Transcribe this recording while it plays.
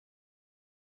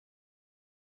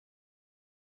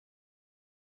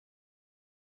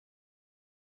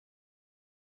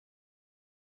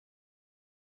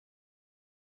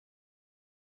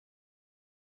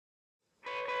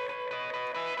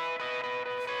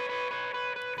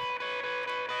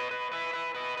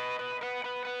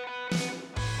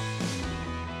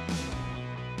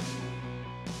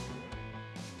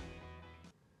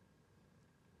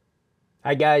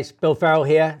Hi guys, Bill Farrell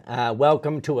here.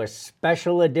 Welcome to a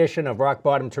special edition of Rock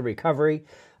Bottom to Recovery.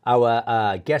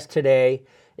 Our guest today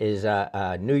is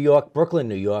Brooklyn,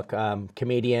 New York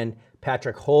comedian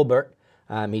Patrick Holbert.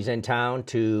 He's in town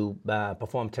to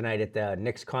perform tonight at the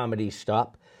Nick's Comedy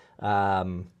Stop.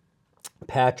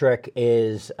 Patrick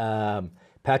does a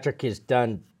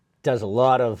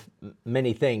lot of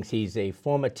many things. He's a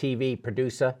former TV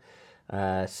producer,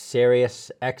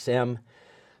 Sirius XM.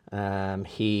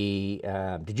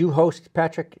 Did you host,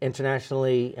 Patrick,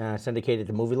 internationally syndicated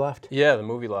The Movie Loft? Yeah, The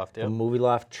Movie Loft, yeah. The Movie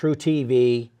Loft, True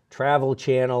TV, Travel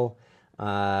Channel.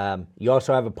 You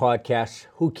also have a podcast,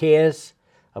 Who Cares,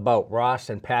 about Ross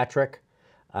and Patrick.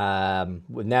 And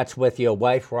that's with your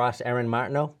wife, Ross Erin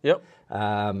Martineau. Yep.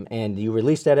 And you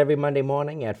release that every Monday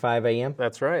morning at 5 a.m.?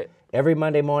 That's right. Every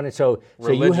Monday morning. So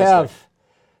you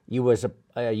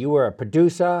were a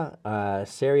producer,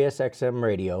 Sirius XM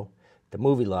Radio, The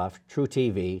Movie Loft, True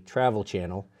TV, Travel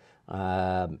Channel.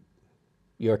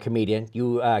 You're a comedian.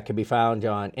 You can be found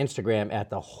on Instagram at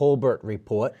the Holbert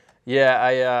Report.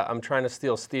 Yeah, I'm trying to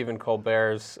steal Stephen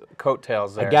Colbert's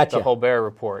coattails there. I gotcha. The Holbert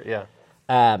Report, yeah.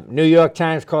 New York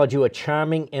Times called you a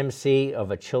charming MC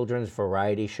of a children's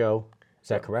variety show. Is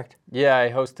that correct? Yeah, I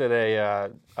hosted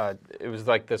it was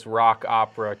like this rock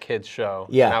opera kids show.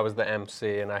 Yeah. And I was the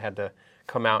MC, and I had to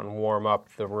come out and warm up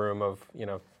the room of,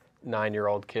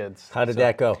 9-year-old kids. How did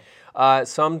that go?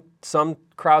 Some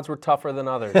crowds were tougher than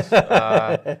others.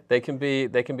 They can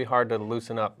be hard to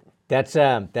loosen up. That's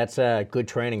good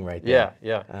training right there.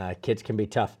 Yeah. Kids can be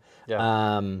tough.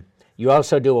 Yeah. You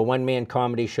also do a one-man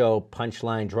comedy show,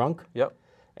 Punchline Drunk. Yep.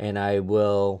 And I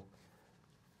will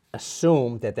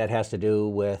assume that has to do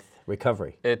with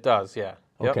recovery. It does, yeah.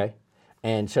 Yep. Okay.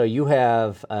 And so you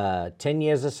have 10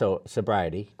 years of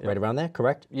sobriety, right around that,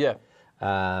 correct? Yeah.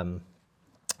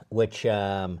 Which,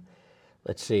 let's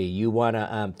see, you want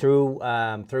to,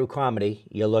 through comedy,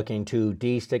 you're looking to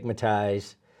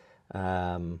destigmatize,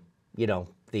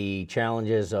 the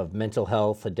challenges of mental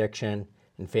health, addiction,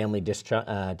 and family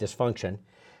dysfunction,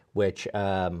 which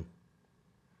I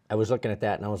was looking at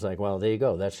that and I was like, well, there you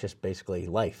go. That's just basically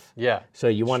life. Yeah. So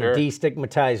you want sure. to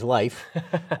destigmatize life.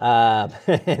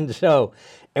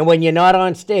 And when you're not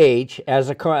on stage as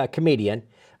a comedian,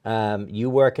 you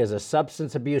work as a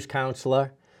substance abuse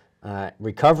counselor,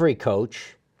 recovery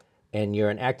coach, and you're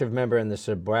an active member in the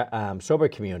sober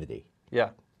community. Yeah.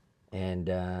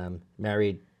 And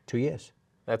married 2 years.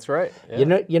 That's right.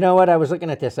 Yeah. You know what? I was looking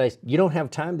at this. You don't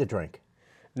have time to drink.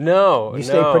 No, you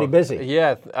stay pretty busy.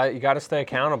 Yeah, you got to stay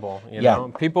accountable. You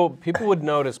know, people would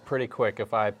notice pretty quick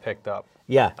if I picked up.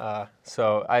 Yeah.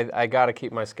 So I got to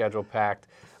keep my schedule packed.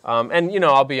 And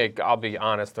I'll be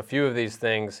honest. A few of these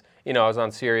things, I was on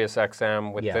Sirius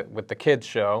XM with the kids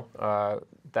show.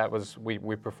 That was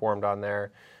we performed on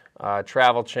there.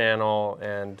 Travel Channel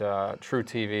and True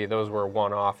TV. Those were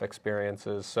one-off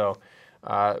experiences. So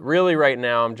really, right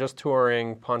now, I'm just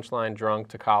touring Punchline Drunk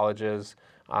to colleges.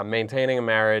 Maintaining a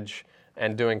marriage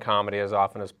and doing comedy as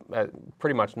often as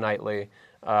pretty much nightly.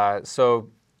 So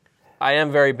I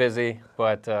am very busy,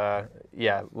 but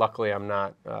luckily I'm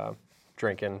not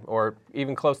drinking or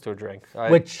even close to a drink.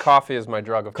 Coffee is my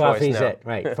drug of choice now. Coffee's it,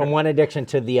 right. From one addiction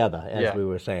to the other, as we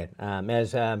were saying.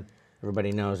 As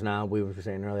everybody knows now, we were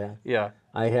saying earlier. Yeah.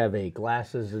 I have a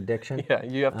glasses addiction. Yeah,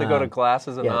 you have to go to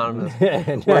Glasses Anonymous,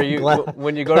 and where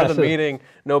when you go to the meeting,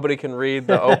 nobody can read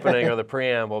the opening or the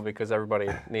preamble because everybody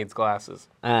needs glasses.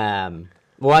 Well,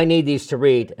 I need these to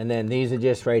read, and then these are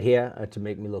just right here to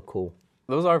make me look cool.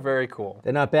 Those are very cool.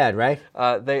 They're not bad, right?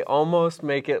 They almost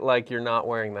make it like you're not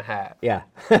wearing the hat. Yeah.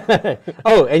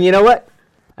 Oh, and you know what?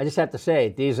 I just have to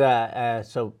say, these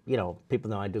people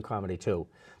know I do comedy too.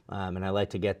 And I like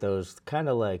to get those kind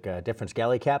of like different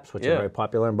scally caps, which are very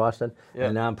popular in Boston. Yeah.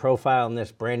 And now I'm profiling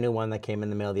this brand new one that came in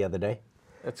the mail the other day.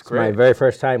 That's great. It's my very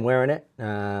first time wearing it.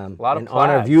 A lot of in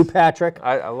honor of you, Patrick.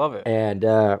 I love it. And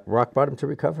Rock Bottom to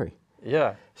Recovery.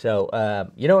 Yeah. So,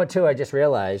 you know what, too? I just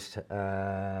realized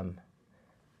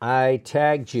I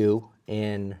tagged you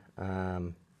in...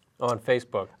 on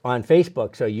Facebook. On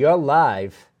Facebook. So you're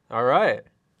live. All right.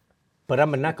 But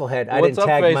I'm a knucklehead. I What's didn't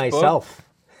tag Facebook? myself.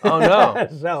 Oh, no.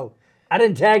 So I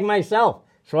didn't tag myself.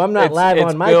 So I'm not live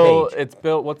on my page. It's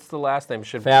Bill, what's the last name?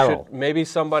 Farrell. Maybe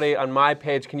somebody on my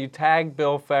page, can you tag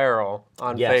Bill Farrell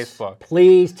on Facebook?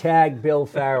 Please tag Bill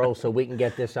Farrell so we can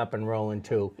get this up and rolling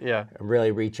too. Yeah. And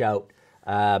really reach out.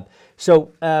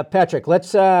 So Patrick,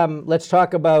 let's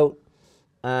talk about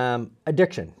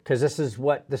addiction, because this is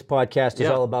what this podcast is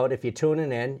all about. If you're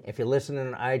tuning in, if you're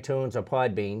listening on iTunes or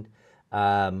Podbean,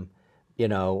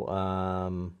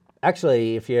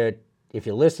 actually, if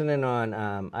you're listening on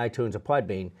iTunes or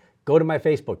Podbean, go to my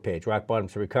Facebook page, Rock Bottom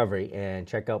to Recovery, and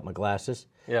check out my glasses.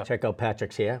 Yeah. Check out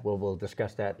Patrick's hair. We'll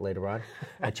discuss that later on.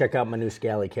 And check out my new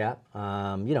Scally cap.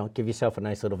 Give yourself a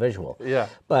nice little visual. Yeah.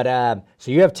 But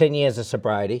so you have 10 years of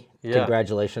sobriety. Yeah.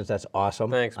 Congratulations. That's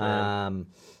awesome. Thanks, man.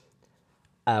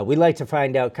 We'd like to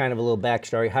find out kind of a little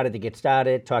backstory. How did it get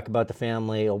started? Talk about the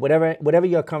family or whatever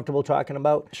you're comfortable talking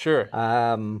about. Sure.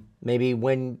 Maybe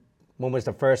when was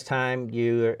the first time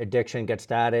your addiction got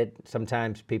started?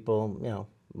 Sometimes people,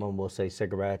 when we'll say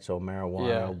cigarettes or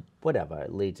marijuana or whatever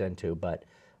it leads into. But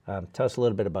tell us a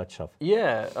little bit about yourself.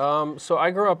 Yeah. So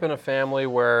I grew up in a family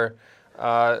where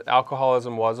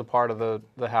alcoholism was a part of the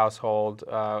household,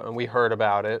 and we heard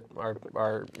about it.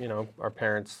 Our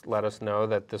parents let us know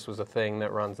that this was a thing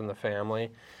that runs in the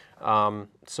family.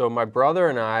 So my brother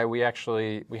and I, we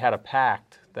had a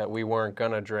pact that we weren't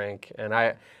gonna drink. And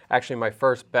my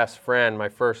first best friend,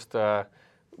 the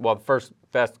first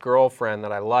best girlfriend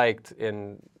that I liked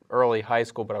in early high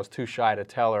school, but I was too shy to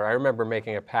tell her. I remember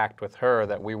making a pact with her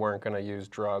that we weren't gonna use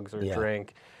drugs or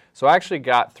drink. So I actually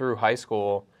got through high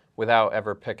school without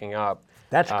ever picking up.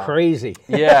 That's crazy.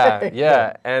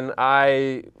 Yeah. And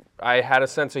I had a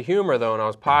sense of humor though, and I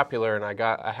was popular, and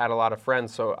I had a lot of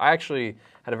friends. So I actually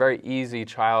had a very easy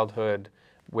childhood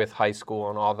with high school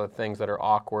and all the things that are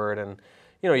awkward. And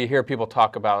you hear people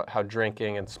talk about how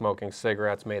drinking and smoking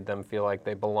cigarettes made them feel like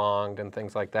they belonged and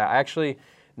things like that. I actually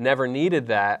never needed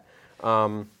that.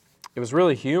 It was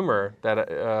really humor that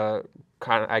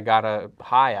I got a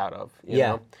high out of. You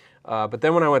know? But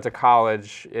then when I went to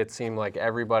college, it seemed like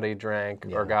everybody drank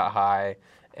or got high.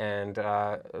 And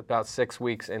about 6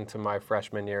 weeks into my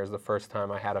freshman year is the first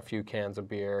time I had a few cans of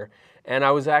beer. And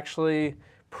I was actually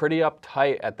pretty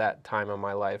uptight at that time of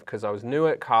my life because I was new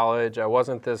at college. I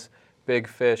wasn't this big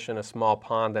fish in a small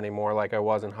pond anymore like I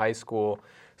was in high school.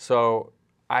 So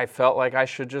I felt like I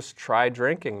should just try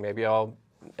drinking.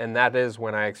 And that is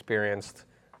when I experienced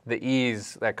the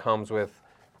ease that comes with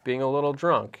being a little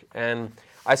drunk. And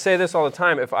I say this all the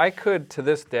time, if I could to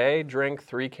this day drink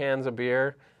 3 cans of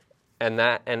beer and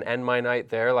end my night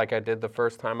there like I did the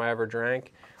first time I ever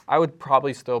drank, I would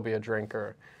probably still be a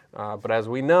drinker. But as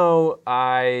we know,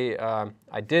 I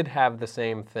did have the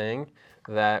same thing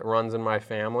that runs in my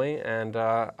family, and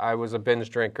I was a binge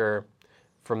drinker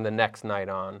from the next night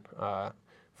on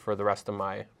for the rest of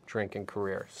my drinking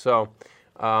career. So,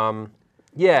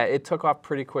 it took off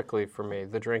pretty quickly for me.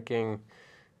 The drinking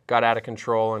got out of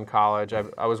control in college.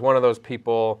 I was one of those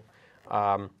people,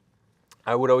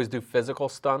 I would always do physical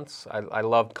stunts. I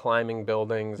loved climbing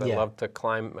buildings. I loved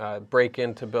to break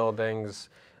into buildings.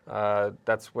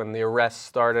 That's when the arrests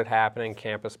started happening.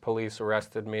 Campus police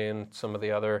arrested me and some of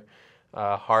the other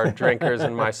hard drinkers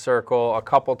in my circle a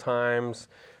couple times.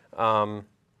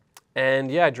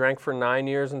 I drank for 9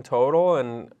 years in total,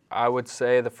 and I would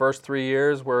say the first 3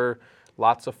 years were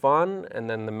lots of fun, and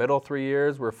then the middle 3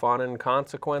 years were fun and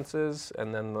consequences,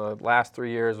 and then the last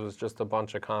 3 years was just a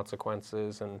bunch of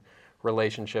consequences and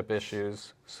relationship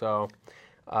issues. So,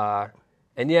 alcohol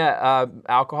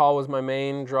was my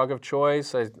main drug of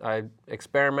choice. I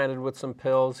experimented with some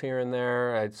pills here and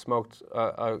there. I smoked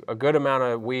a good amount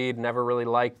of weed, never really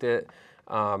liked it,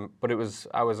 but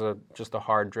I was just a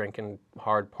hard drinking,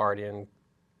 hard partying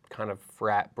kind of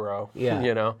frat bro.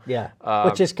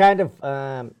 Which is kind of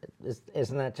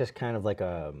isn't that just kind of like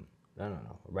a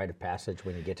rite of passage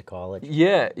when you get to college?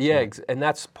 And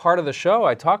that's part of the show.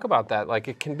 I talk about that. Like,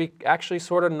 it can be actually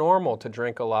sort of normal to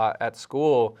drink a lot at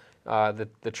school.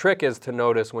 The trick is to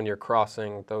notice when you're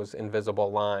crossing those invisible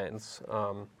lines.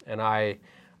 And I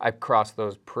crossed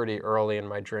those pretty early in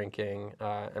my drinking,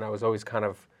 and I was always kind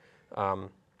of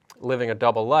living a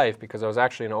double life because I was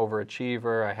actually an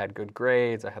overachiever. I had good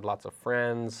grades. I had lots of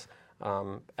friends.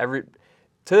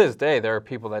 To this day, there are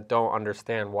people that don't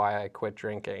understand why I quit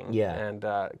drinking. And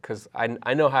because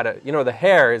I know how to, the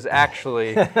hair is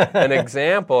actually an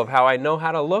example of how I know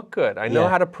how to look good. I know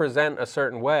how to present a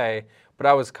certain way, but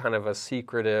I was kind of a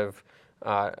secretive,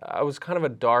 I was kind of a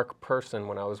dark person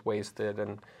when I was wasted.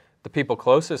 And the people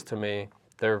closest to me,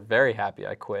 they're very happy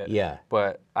I quit.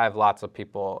 But I have lots of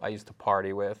people I used to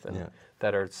party with and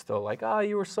that are still like, oh,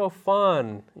 you were so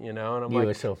fun, and I'm like... You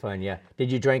were so fun, yeah.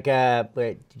 Did you drink,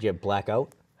 did you black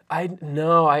out? A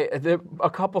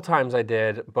couple times I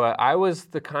did, but I was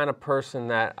the kind of person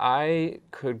that I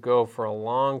could go for a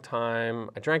long time.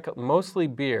 I drank mostly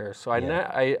beer, so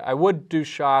I would do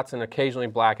shots and occasionally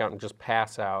black out and just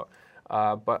pass out.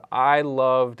 But I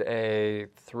loved a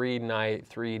 3-night,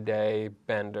 3-day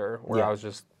bender where I was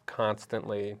just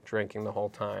constantly drinking the whole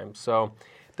time. So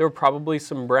there were probably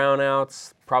some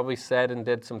brownouts, probably said and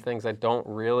did some things that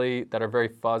are very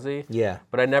fuzzy.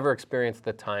 But I never experienced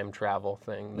the time travel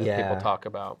thing that people talk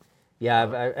about.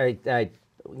 Yeah, I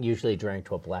usually drank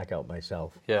to a blackout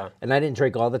myself. Yeah. And I didn't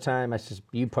drink all the time.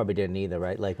 You probably didn't either,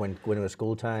 right? Like when it was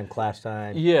school time, class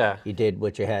time. Yeah. You did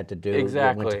what you had to do.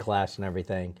 Exactly. You went to class and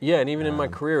everything. Yeah, and even in my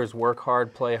career, it was work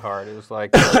hard, play hard. It was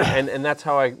like, and that's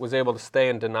how I was able to stay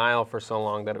in denial for so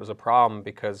long that it was a problem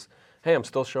because, hey, I'm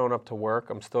still showing up to work.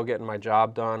 I'm still getting my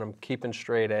job done. I'm keeping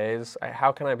straight A's.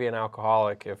 How can I be an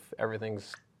alcoholic if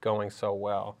everything's going so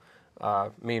well?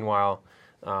 Meanwhile,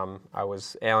 I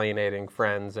was alienating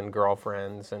friends and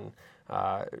girlfriends and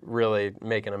really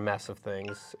making a mess of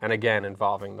things. And again,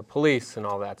 involving the police and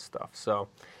all that stuff. So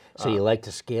you like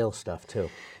to scale stuff too.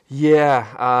 Yeah.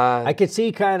 I could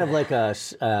see kind of like a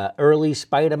early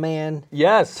Spider-Man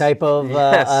yes. type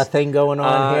of thing going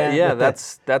on here. Yeah,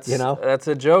 that's that's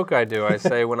a joke I do. I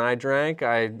say when I drank,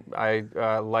 I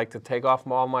like to take off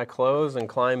all my clothes and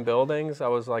climb buildings. I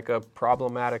was like a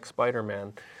problematic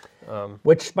Spider-Man.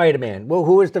 Which Spider-Man? Well,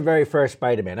 who was the very first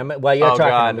Spider-Man? While you're talking,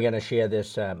 God. I'm going to share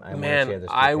this. Man,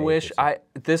 I wish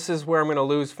this is where I'm going to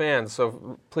lose fans,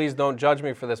 so please don't judge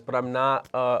me for this, but I'm not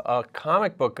a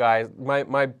comic book guy.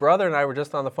 My brother and I were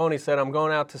just on the phone. He said, I'm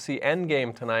going out to see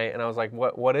Endgame tonight, and I was like,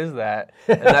 what is that?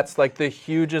 And that's like the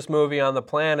hugest movie on the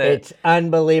planet. It's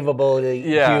unbelievably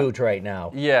huge right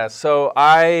now. Yeah, so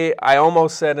I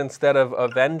almost said instead of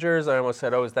Avengers, I almost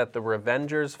said, is that the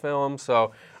Revengers film?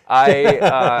 So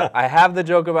I have the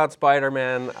joke about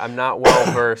Spider-Man. I'm not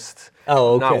well versed.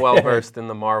 Oh, okay. Not well versed in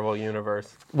the Marvel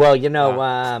universe. Well, you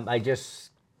mentioned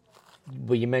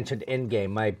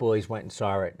Endgame. My boys went and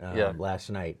saw it last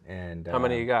night. And how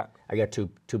many you got? I got two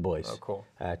boys. Oh, cool.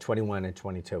 21 and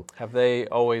 22. Have they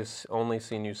always only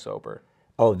seen you sober?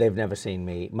 Oh, they've never seen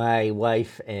me. My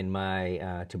wife and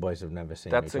my two boys have never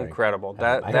seen me. That's incredible.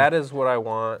 That is what I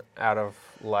want out of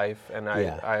life, and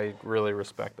I really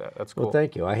respect that. That's cool. Well,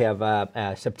 thank you. I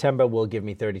have September will give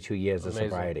me 32 years of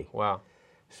sobriety. Wow.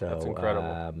 So that's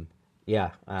incredible.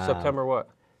 September what?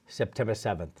 September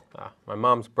 7th. My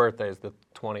mom's birthday is the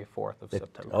 24th of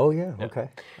September. Oh, yeah. Okay.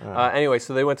 Anyway,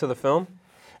 so they went to the film?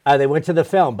 They went to the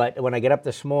film, but when I get up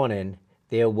this morning,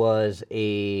 there was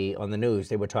on the news,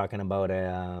 they were talking about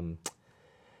there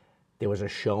was a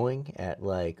showing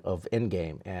of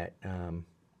Endgame at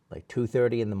like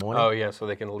 2:30 in the morning. Oh, yeah, so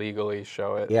they can legally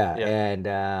show it. Yeah.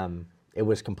 And it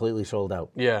was completely sold out.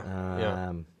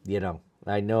 Yeah.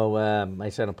 I know my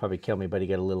son will probably kill me, but he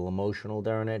got a little emotional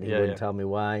during it. He wouldn't tell me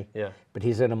why. Yeah. But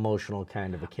he's an emotional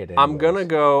kind of a kid anyways. I'm going to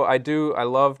go. I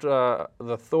loved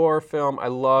the Thor film. I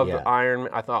loved Iron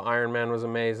Man. I thought Iron Man was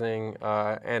amazing.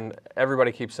 And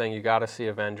everybody keeps saying you got to see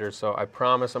Avengers, so I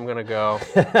promise I'm going to go,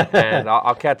 and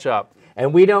I'll catch up.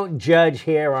 And we don't judge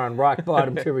here on Rock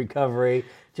Bottom to Recovery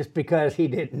just because he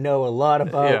didn't know a lot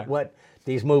about what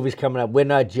these movies coming up. We're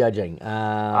not judging.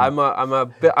 I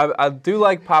do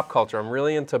like pop culture. I'm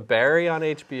really into Barry on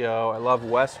HBO. I love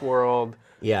Westworld.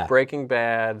 Yeah. Breaking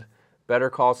Bad. Better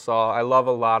Call Saul. I love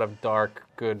a lot of dark,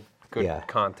 good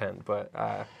content. But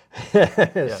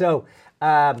So,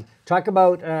 talk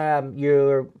about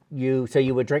So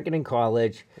you were drinking in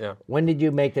college. Yeah. When did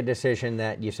you make the decision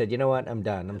that you said, you know what, I'm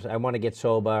done. I want to get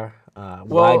sober.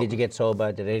 Why did you get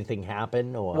sober? Did anything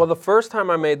happen? Well, the first time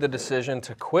I made the decision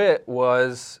to quit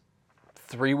was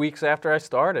 3 weeks after I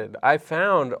started. I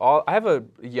have a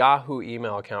Yahoo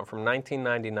email account from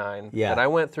 1999 that I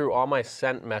went through all my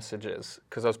sent messages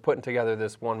because I was putting together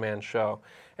this one-man show.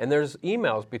 And there's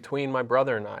emails between my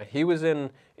brother and I. He was in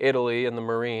Italy in the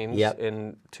Marines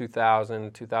in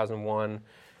 2000, 2001,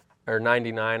 or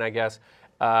 99, I guess.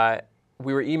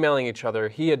 We were emailing each other.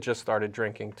 He had just started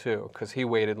drinking too because he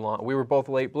waited long. We were both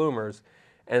late bloomers.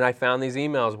 And I found these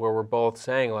emails where we're both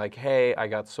saying like, hey, I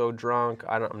got so drunk.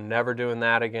 I'm never doing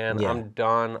that again. Yeah. I'm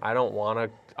done. I don't want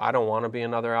to be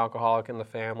another alcoholic in the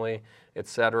family,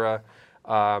 etc.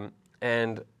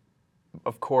 And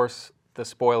of course, the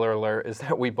spoiler alert is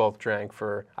that we both I drank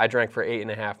for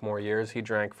 8.5 more years. He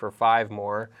drank for 5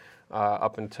 more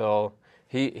up until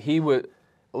he would.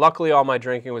 Luckily, all my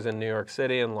drinking was in New York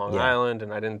City and Long Island,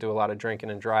 and I didn't do a lot of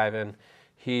drinking and driving.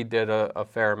 He did a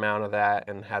fair amount of that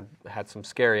and had some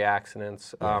scary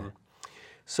accidents. Yeah.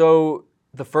 So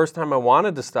the first time I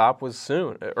wanted to stop was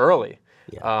early.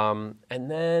 Yeah.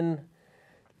 And then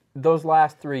those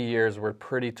last 3 years were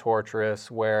pretty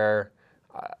torturous where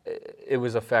it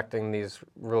was affecting these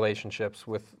relationships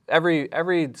with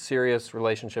every serious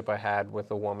relationship I had with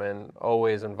a woman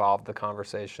always involved the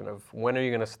conversation of when are you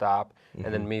going to stop? Mm-hmm.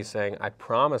 And then me saying, I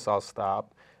promise I'll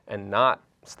stop, and not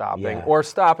stopping or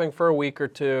stopping for a week or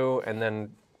two and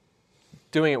then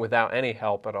doing it without any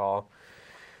help at all.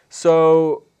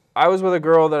 So I was with a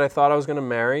girl that I thought I was going to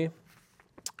marry.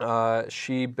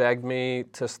 She begged me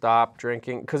to stop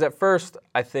drinking because at first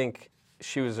I think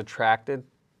she was attracted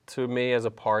to me as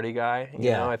a party guy.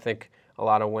 You know, I think a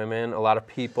lot of women, a lot of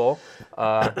people,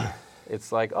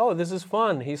 it's like, oh, this is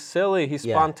fun. He's silly. He's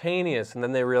spontaneous. And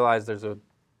then they realize there's a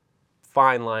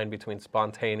fine line between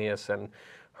spontaneous and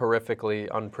horrifically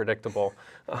unpredictable.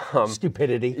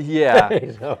 Stupidity. Yeah.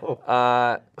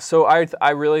 So I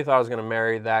really thought I was going to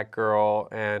marry that girl,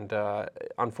 and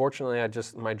unfortunately,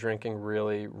 my drinking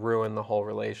really ruined the whole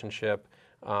relationship.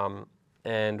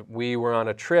 And we were on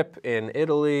a trip in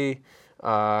Italy,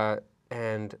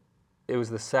 and it was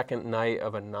the second night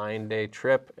of a 9-day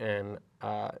trip, and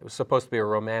it was supposed to be a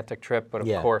romantic trip, but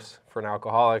of course, for an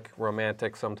alcoholic,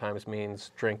 romantic sometimes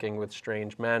means drinking with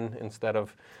strange men instead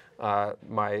of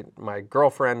my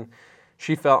girlfriend.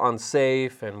 She felt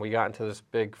unsafe, and we got into this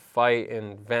big fight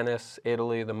in Venice,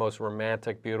 Italy, the most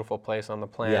romantic, beautiful place on the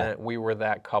planet. We were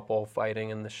that couple fighting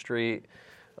in the street.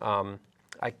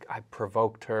 I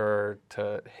provoked her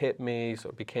to hit me, so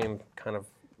it became kind of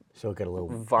it got a little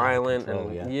violent, control,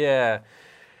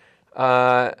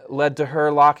 led to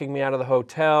her locking me out of the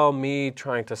hotel, me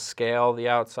trying to scale the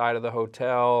outside of the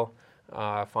hotel.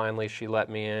 Finally, she let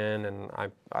me in, and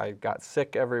I got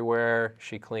sick everywhere.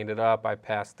 She cleaned it up. I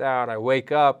passed out. I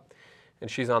wake up, and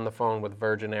she's on the phone with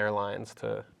Virgin Airlines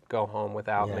to go home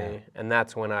without me. And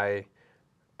that's when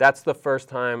that's the first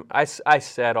time I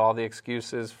said all the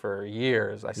excuses for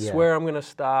years. I swear I'm going to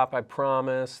stop. I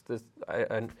promise.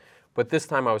 But this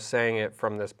time I was saying it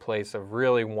from this place of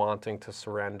really wanting to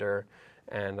surrender,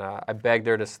 and I begged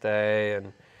her to stay,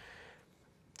 and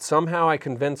somehow I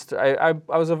convinced her.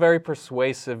 I was a very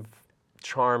persuasive,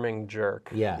 charming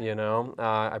jerk. You know,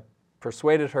 I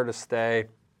persuaded her to stay.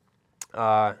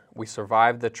 We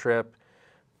survived the trip,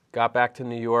 got back to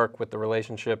New York with the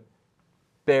relationship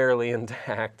barely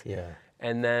intact.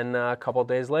 And then a couple of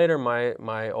days later,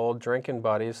 my old drinking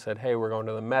buddies said, hey, we're going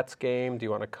to the Mets game. Do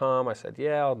you want to come? I said,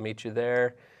 yeah, I'll meet you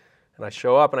there. And I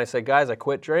show up and I say, guys, I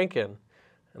quit drinking.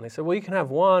 And they said, well, you can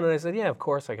have one. And I said, yeah, of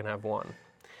course I can have one.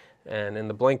 And in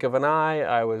the blink of an eye,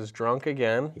 I was drunk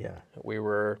again. We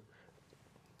were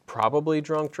probably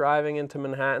drunk driving into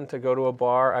Manhattan to go to a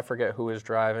bar. I forget who was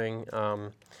driving.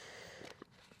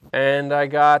 And I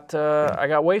got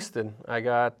wasted.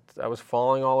 I was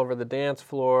falling all over the dance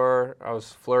floor. I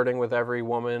was flirting with every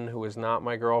woman who was not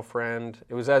my girlfriend.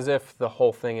 It was as if the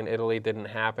whole thing in Italy didn't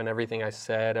happen. Everything I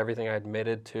said, everything I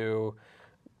admitted to,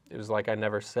 it was like I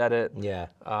never said it.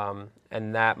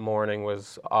 And that morning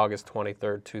was August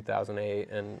 23rd, 2008,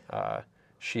 and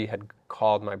she had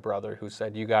called my brother, who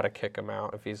said, you got to kick him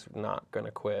out if he's not going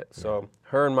to quit. So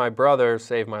her and my brother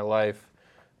saved my life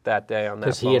that day on that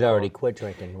phone call. Because he had already quit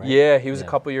drinking, right? Yeah, he was a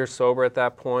couple years sober at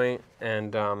that point,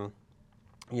 and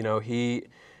you know,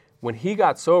 when he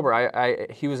got sober,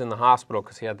 he was in the hospital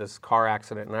because he had this car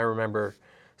accident, and I remember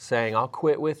saying, "I'll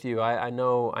quit with you. I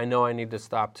know I need to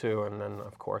stop too," and then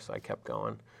of course I kept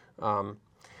going.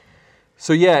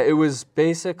 So yeah, it was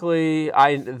basically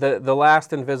the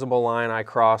last invisible line I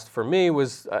crossed for me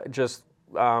was just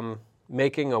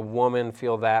making a woman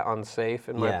feel that unsafe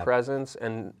in my presence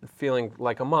and feeling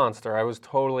like a monster. I was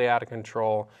totally out of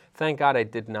control. Thank God I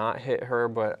did not hit her,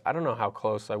 but I don't know how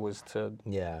close I was to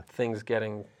things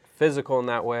getting physical in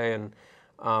that way. And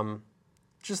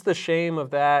just the shame of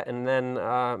that, and then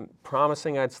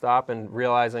promising I'd stop and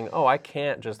realizing, oh, I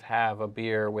can't just have a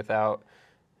beer without,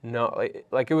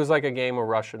 like it was like a game of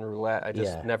Russian roulette. I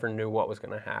just never knew what was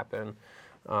going to happen.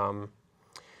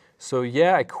 So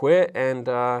yeah, I quit, and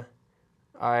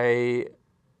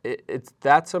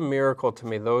that's a miracle to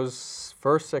me, those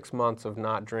first 6 months of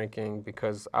not drinking,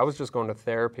 because I was just going to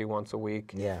therapy once a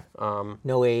week.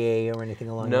 No AA or anything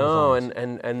along those lines?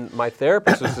 No, and my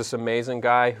therapist was this amazing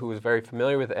guy who was very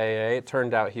familiar with AA. It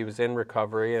turned out he was in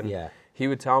recovery, and he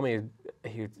would tell me,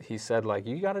 he said, like,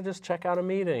 you got to just check out a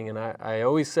meeting. And I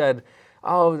always said,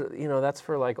 oh, you know, that's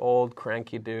for like old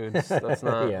cranky dudes. That's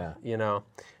not, you know.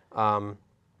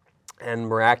 And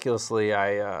miraculously,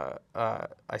 I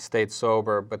stayed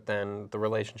sober, but then the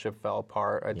relationship fell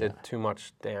apart. I did too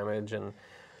much damage, and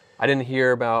I didn't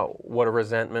hear about what a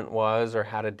resentment was or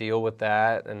how to deal with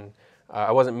that. And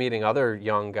I wasn't meeting other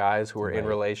young guys who were in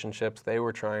relationships they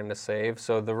were trying to save.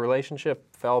 So the relationship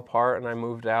fell apart, and I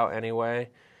moved out anyway.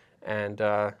 And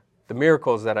the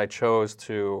miracle is that I chose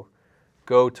to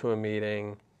go to a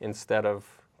meeting instead of,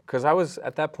 because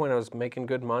at that point I was making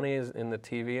good money in the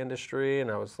TV industry,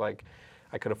 and I was like,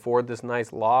 I could afford this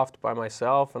nice loft by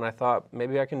myself, and I thought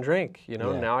maybe I can drink, you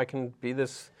know, now I can be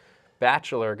this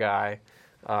bachelor guy.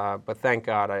 But thank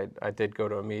God I did go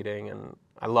to a meeting, and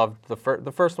I loved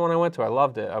the first one I went to. I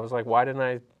loved it. I was like, why didn't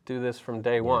I do this from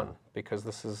day one? Because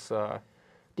this is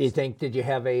Do you think, did you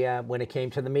have when it came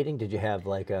to the meeting, did you have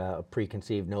like a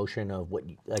preconceived notion of what,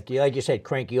 like you said,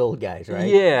 cranky old guys, right?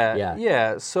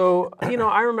 Yeah. So,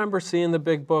 I remember seeing the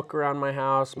big book around my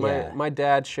house. My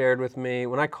dad shared with me,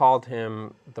 when I called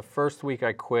him, the first week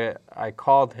I quit, I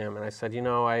called him and I said,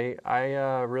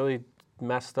 I really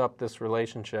messed up this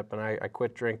relationship and I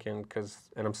quit drinking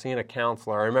and I'm seeing a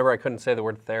counselor. I remember I couldn't say the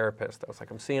word therapist. I was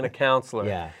like, I'm seeing a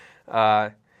counselor.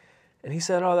 And he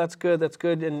said, oh, that's good.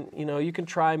 And, you can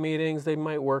try meetings. They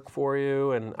might work for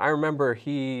you. And I remember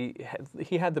he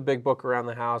had the big book around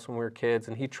the house when we were kids,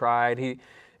 and he tried.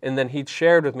 And then he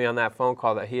shared with me on that phone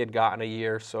call that he had gotten a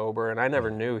year sober, and I never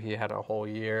knew he had a whole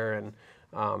year. And,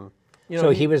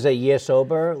 so he was a year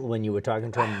sober when you were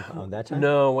talking to him on that time?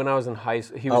 No, when I was in high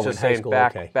school. He was just saying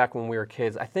back when we were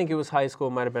kids. I think it was high school,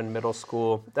 might have been middle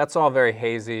school. That's all very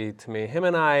hazy to me. Him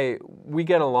and I, we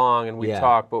get along and we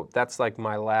talk, but that's like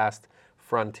my last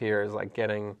frontier, is like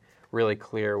getting really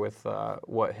clear with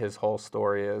what his whole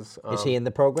story is. Is he in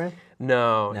the program?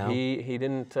 No. He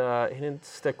didn't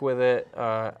stick with it.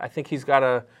 I think he's got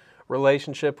a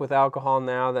relationship with alcohol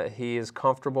now that he is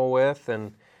comfortable with,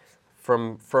 and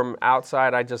from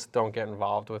outside, I just don't get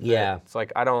involved with it. It's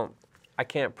like I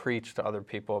can't preach to other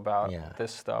people about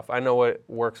this stuff. I know what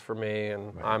works for me,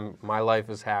 and my life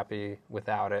is happy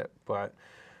without it. But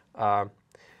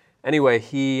anyway,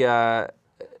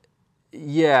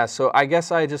 so I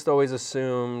guess I just always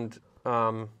assumed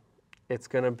it's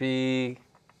going to be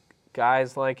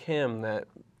guys like him that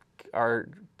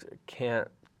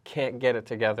can't get it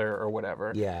together or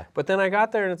whatever. But then I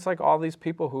got there and it's like all these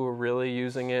people who are really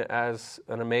using it as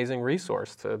an amazing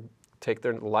resource to take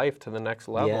their life to the next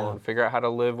level and figure out how to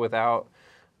live without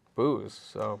booze.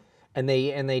 So. And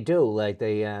they do, like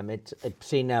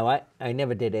see, now I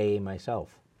never did AA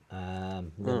myself.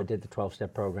 Never did the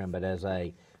 12-step program, but as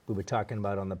we were talking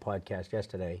about on the podcast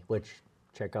yesterday, which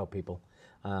check out people,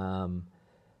 I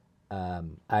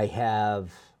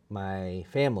have my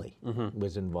family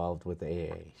was involved with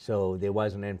AA, so there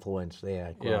was an influence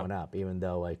there growing up, even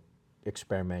though I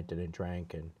experimented and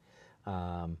drank,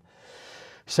 and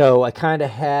so I kind of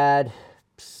had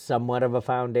somewhat of a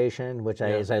foundation, which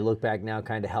as I look back now,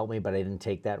 kind of helped me, but I didn't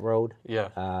take that road.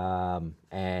 And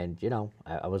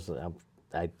I was,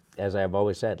 as I've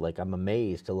always said, like I'm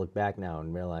amazed to look back now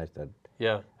and realize that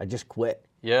I just quit.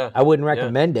 I wouldn't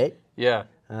recommend it.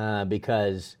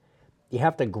 Because you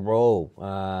have to grow,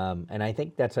 and I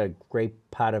think that's a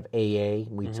great part of AA.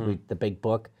 The big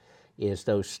book is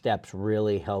those steps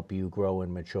really help you grow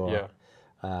and mature.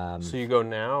 So you go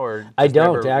now, or I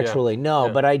don't actually, no,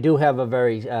 but I do have a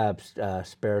very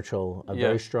spiritual,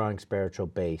 very strong spiritual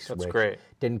base. That's which great.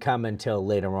 Didn't come until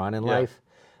later on in life.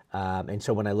 And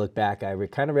so when I look back, I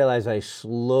kind of realized I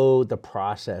slowed the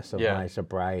process of my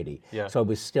sobriety. So I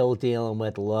was still dealing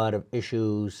with a lot of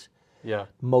issues,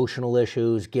 emotional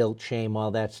issues, guilt, shame,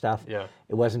 all that stuff.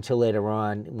 It wasn't until later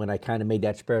on when I kind of made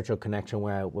that spiritual connection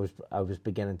where I was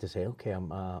beginning to say, okay,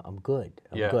 I'm good.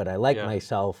 I'm good. I like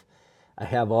myself. I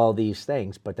have all these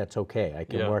things, but that's okay. I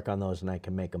can work on those and I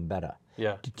can make them better.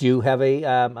 Do you have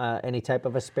any type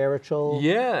of a spiritual?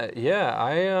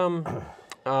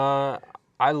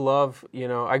 I love,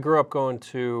 I grew up going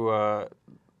to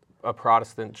a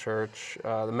Protestant church,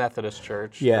 the Methodist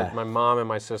church, that my mom and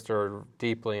my sister are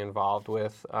deeply involved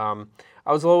with.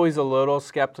 I was always a little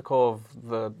skeptical of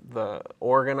the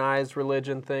organized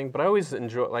religion thing, but I always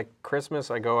enjoy, like Christmas,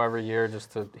 I go every year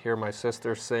just to hear my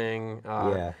sister sing.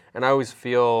 And I always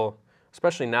feel,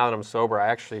 especially now that I'm sober, I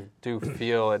actually do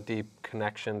feel a deep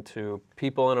connection to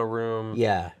people in a room,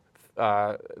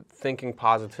 thinking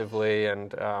positively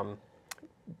and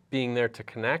being there to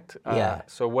connect.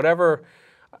 So whatever,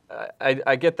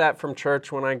 I get that from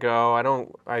church when I go.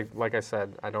 Like I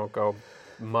said, I don't go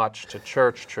much to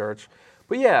church.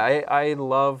 But I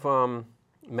love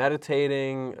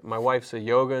meditating. My wife's a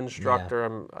yoga instructor.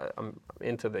 I'm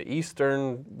into the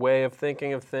Eastern way of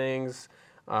thinking of things.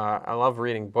 I love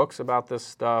reading books about this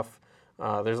stuff.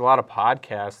 There's a lot of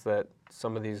podcasts that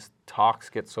some of these talks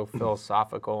get so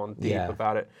philosophical and deep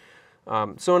about it.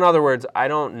 So in other words, I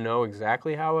don't know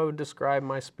exactly how I would describe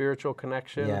my spiritual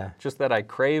connection, just that I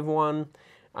crave one,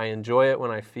 I enjoy it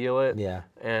when I feel it,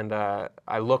 and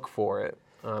I look for it,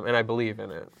 and I believe in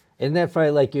it. Isn't that funny,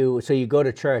 like so you go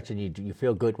to church and you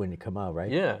feel good when you come out,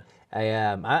 right?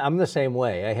 I'm the same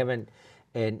way. I haven't,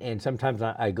 and sometimes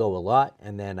I go a lot,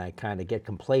 and then I kind of get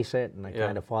complacent, and I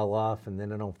kind of fall off, and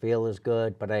then I don't feel as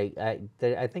good, but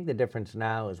I think the difference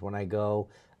now is when I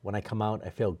come out, I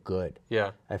feel good.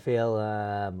 I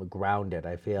feel grounded.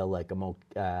 I feel like I'm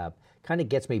kind of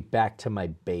gets me back to my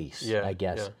base, I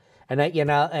guess. And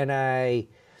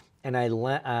and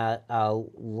I'll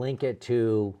link it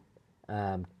to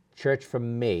church for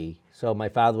me. So my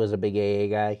father was a big AA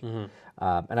guy,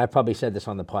 and I probably said this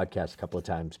on the podcast a couple of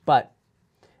times, but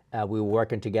we were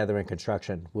working together in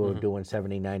construction. We were doing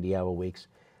 70, 90-hour weeks.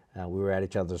 We were at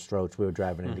each other's throats. We were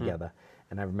driving in together.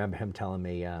 And I remember him telling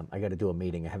me, I got to do a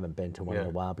meeting. I haven't been to one in a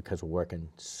while because we're working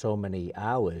so many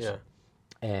hours. Yeah.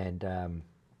 And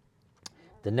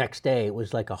the next day, it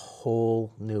was like a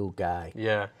whole new guy.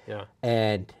 Yeah, yeah.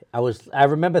 And I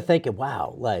remember thinking,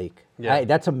 wow, like,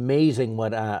 that's amazing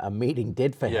what a meeting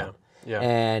did for him. Yeah.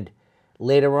 And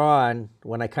later on,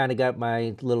 when I kind of got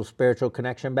my little spiritual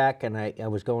connection back and I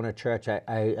was going to church,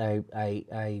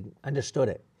 I understood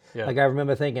it. Yeah. Like I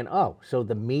remember thinking, oh, so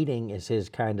the meeting is his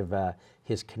kind of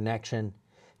his connection.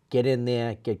 Get in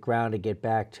there, get grounded, get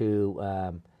back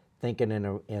to thinking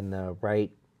in the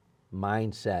right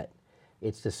mindset.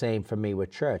 It's the same for me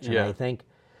with church. And I think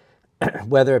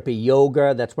whether it be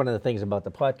yoga, that's one of the things about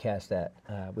the podcast that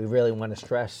we really want to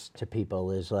stress to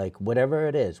people is like whatever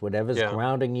it is, whatever's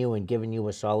grounding you and giving you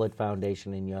a solid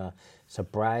foundation in your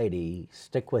sobriety,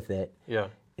 stick with it. Yeah.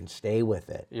 And stay with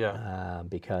it. Yeah.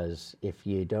 Because if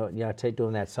you don't,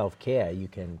 doing that self-care, you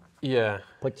can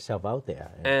put yourself out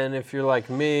there. And if you're like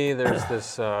me, there's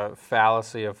this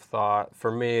fallacy of thought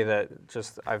for me that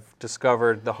just I've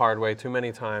discovered the hard way too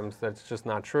many times that's just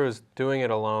not true. Is doing it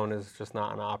alone is just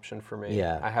not an option for me.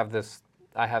 Yeah. I have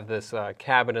this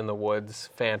cabin in the woods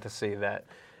fantasy that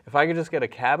if I could just get a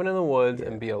cabin in the woods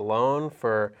and be alone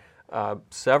for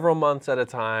several months at a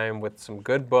time with some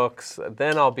good books,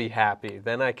 then I'll be happy.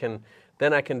 Then I can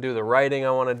do the writing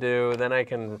I want to do.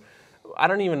 I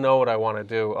don't even know what I want to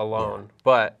do alone.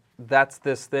 But that's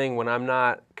this thing when I'm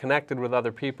not connected with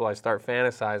other people, I start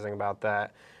fantasizing about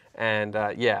that. And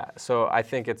so I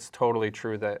think it's totally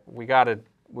true that we gotta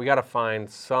find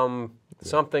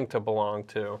something to belong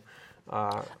to.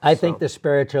 I think the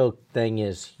spiritual thing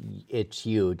it's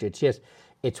huge.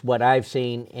 It's what I've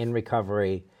seen in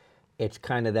recovery. It's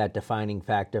kind of that defining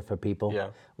factor for people. Yeah.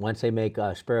 Once they make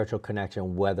a spiritual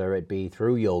connection, whether it be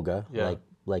through yoga,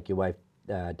 like your wife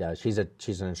does. She's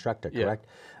an instructor, correct?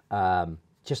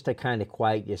 Just to kind of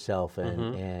quiet yourself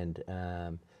and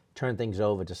turn things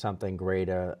over to something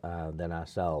greater than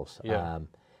ourselves.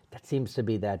 That seems to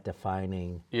be that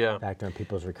defining factor in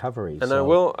people's recovery. And I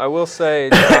will say,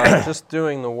 just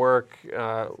doing the work,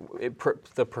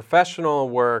 the professional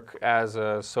work as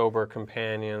a sober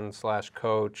companion /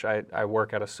 coach. I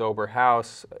work at a sober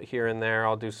house here and there.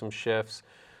 I'll do some shifts.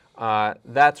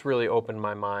 That's really opened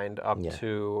my mind up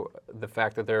to the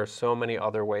fact that there are so many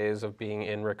other ways of being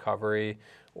in recovery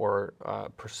or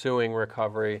pursuing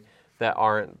recovery that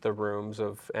aren't the rooms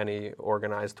of any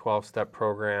organized 12-step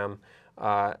program.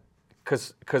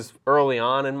 Because early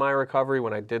on in my recovery,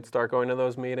 when I did start going to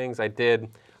those meetings, I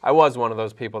was one of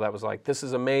those people that was like, this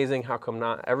is amazing, how come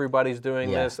not everybody's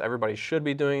doing this? Everybody should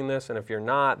be doing this, and if you're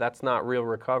not, that's not real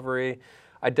recovery.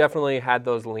 I definitely had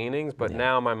those leanings, but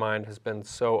now my mind has been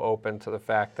so open to the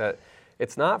fact that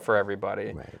it's not for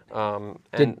everybody.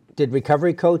 Right. Did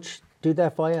Recovery Coach do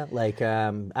that for you? Like,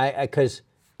 because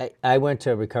I went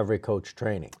to recovery coach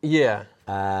training. Yeah.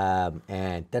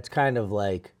 And that's kind of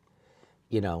like,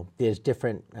 there's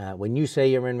different, when you say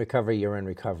you're in recovery, you're in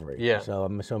recovery. Yeah. So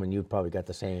I'm assuming you probably got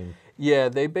the same. Yeah,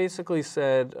 they basically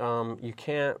said you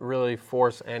can't really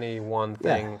force any one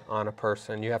thing on a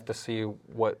person. You have to see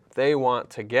what they want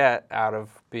to get out of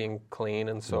being clean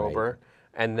and sober,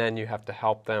 and then you have to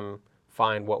help them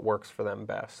find what works for them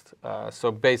best.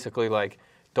 So basically, like,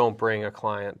 don't bring a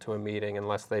client to a meeting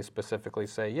unless they specifically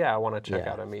say, I want to check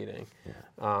out a meeting.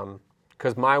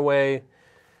 Because my way,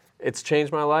 it's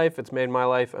changed my life. It's made my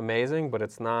life amazing, but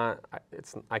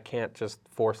I can't just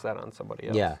force that on somebody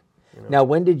else. Yeah. Now,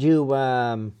 when did you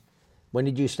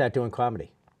start doing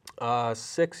comedy?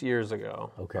 6 years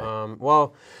ago. Okay.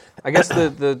 Well, I guess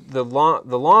the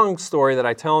long story that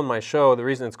I tell in my show, the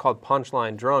reason it's called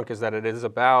Punchline Drunk is that it is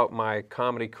about my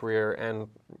comedy career and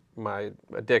my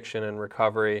addiction and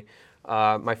recovery.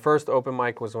 My first open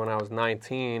mic was when I was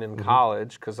 19 in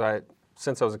college because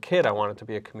since I was a kid, I wanted to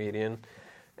be a comedian.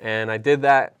 And I did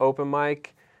that open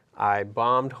mic. I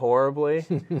bombed horribly.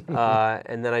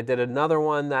 And then I did another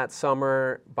one that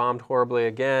summer, bombed horribly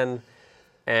again.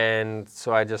 And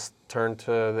so I just turned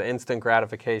to the instant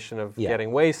gratification of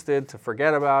getting wasted to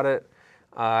forget about it.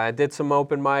 I did some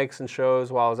open mics and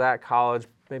shows while I was at college,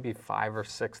 maybe 5 or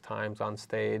 6 times on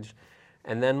stage.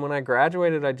 And then when I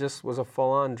graduated, I just was a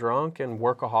full-on drunk and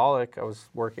workaholic. I was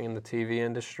working in the TV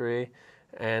industry.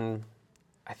 And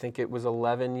I think it was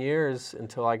 11 years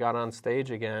until I got on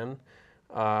stage again.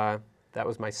 That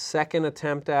was my second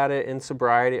attempt at it in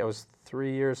sobriety. I was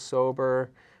 3 years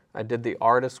sober. I did the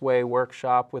Artist Way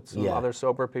workshop with some Yeah. other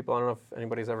sober people. I don't know if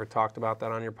anybody's ever talked about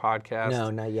that on your podcast.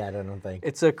 No, not yet. I don't think.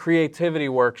 It's a creativity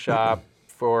workshop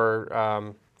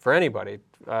for anybody,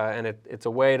 and it's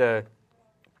a way to.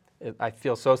 I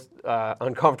feel so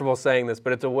uncomfortable saying this,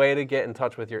 but it's a way to get in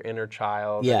touch with your inner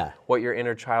child. Yeah. What your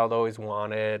inner child always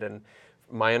wanted, and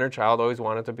my inner child always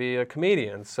wanted to be a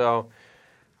comedian. So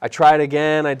I tried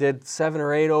again. I did 7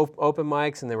 or 8 open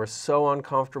mics, and they were so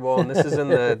uncomfortable. And this is in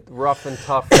the rough and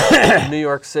tough New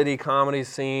York City comedy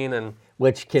scene, and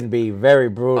Which can be very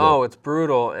brutal. oh, it's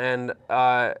brutal. And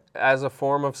as a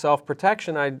form of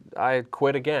self-protection, I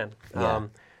quit again. Yeah.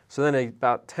 So then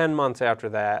about 10 months after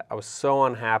that, I was so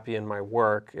unhappy in my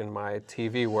work, in my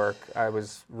TV work. I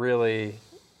was really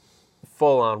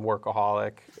full-on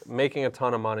workaholic, making a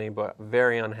ton of money, but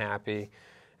very unhappy.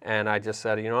 And I just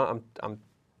said, you know what, I'm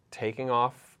taking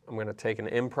off. I'm going to take an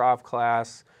improv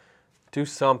class, do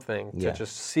something to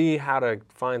just see how to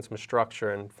find some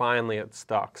structure, and finally it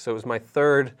stuck. So it was my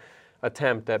 3rd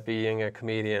attempt at being a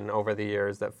comedian over the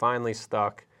years that finally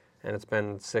stuck, and it's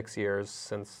been 6 years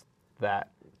since that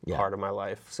part of my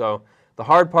life. So the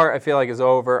hard part I feel like is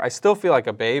over. I still feel like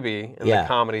a baby in the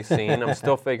comedy scene. I'm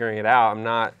still figuring it out. I'm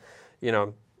not,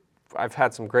 I've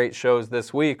had some great shows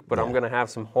this week, but I'm going to have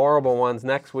some horrible ones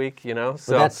next week, So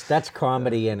well, that's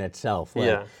comedy in itself. Like,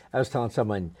 Yeah. I was telling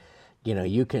someone,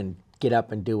 you can get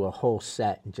up and do a whole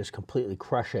set and just completely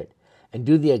crush it and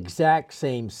do the exact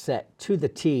same set to the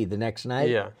T the next night.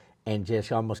 Yeah. And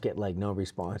just almost get like no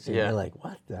response. And you're like,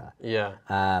 what the? Yeah.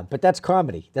 But that's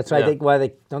comedy. That's why I think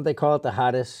don't they call it the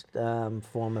hottest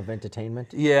form of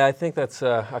entertainment? Yeah, I think that's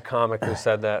a comic who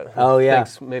said that. Oh, yeah.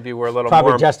 Thinks maybe we're a little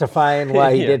Probably more justifying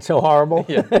why he did so horrible.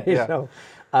 Yeah. So,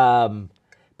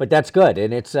 but that's good,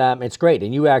 and it's great.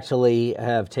 And you actually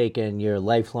have taken your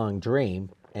lifelong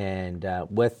dream and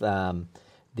with the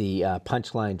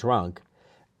Punchline Drunk,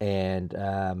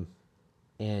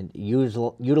 and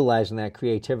utilizing that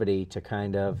creativity to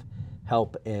kind of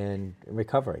help in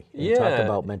recovery and talk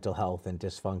about mental health and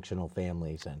dysfunctional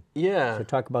families. And so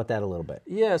talk about that a little bit.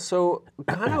 Yeah, so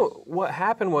kind of what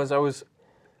happened was I was,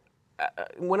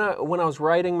 when I was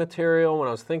writing material, when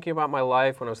I was thinking about my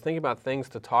life, when I was thinking about things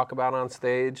to talk about on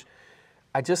stage,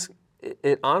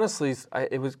 it honestly,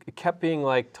 it kept being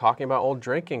like talking about old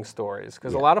drinking stories,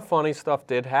 because a lot of funny stuff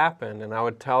did happen, and I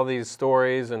would tell these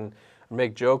stories and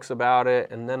make jokes about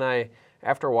it, and then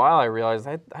after a while I realized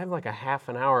I have like a half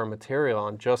an hour of material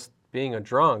on just being a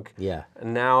drunk. Yeah.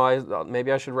 And now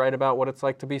maybe I should write about what it's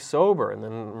like to be sober, and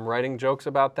then I'm writing jokes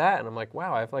about that, and I'm like,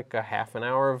 wow, I have like a half an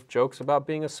hour of jokes about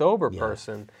being a sober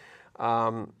person.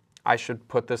 I should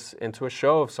put this into a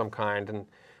show of some kind. And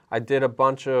I did a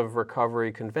bunch of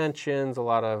recovery conventions,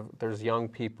 there's young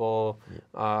people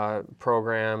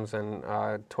programs and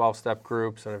 12-step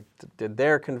groups, and I did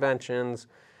their conventions.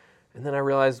 And then I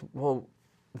realized, well,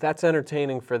 that's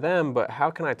entertaining for them, but how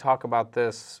can I talk about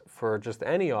this for just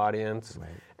any audience? Right.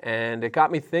 And it got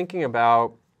me thinking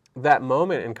about that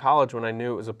moment in college when I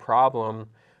knew it was a problem.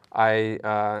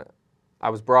 I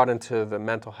was brought into the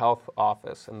mental health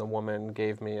office, and the woman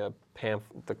gave me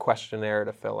the questionnaire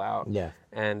to fill out. Yeah.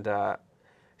 And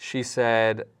she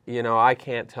said, I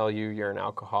can't tell you you're an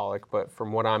alcoholic, but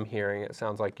from what I'm hearing, it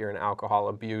sounds like you're an alcohol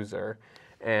abuser.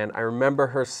 And I remember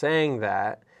her saying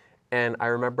that. And I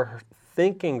remember her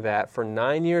thinking that for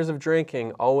 9 years of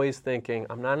drinking, always thinking,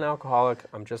 I'm not an alcoholic,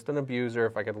 I'm just an abuser.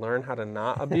 If I could learn how to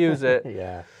not abuse it.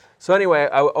 Yeah. So anyway,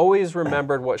 I always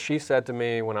remembered what she said to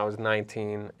me when I was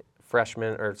 19,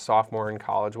 freshman or sophomore in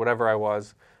college, whatever I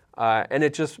was. And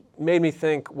it just made me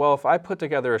think, well, if I put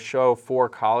together a show for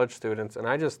college students and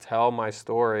I just tell my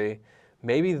story,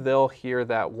 maybe they'll hear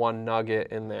that one nugget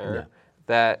in there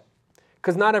that,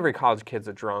 because not every college kid's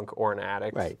a drunk or an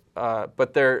addict. Right.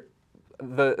 But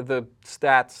the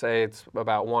stats say it's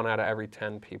about 1 out of every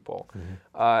 10 people.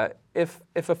 Mm-hmm.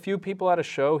 If a few people at a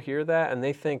show hear that and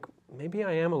they think, maybe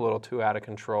I am a little too out of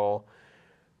control,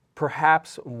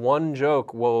 perhaps one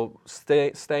joke will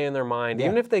stay in their mind.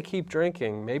 Even if they keep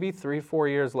drinking, maybe 3-4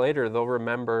 years later, they'll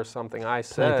remember something I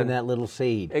said. Planting that little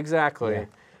seed. Exactly. Yeah.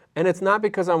 And it's not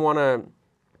because I want to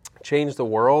change the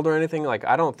world or anything. Like,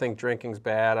 I don't think drinking's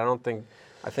bad. I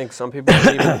think some people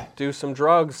can even do some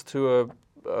drugs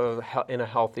in a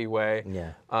healthy way.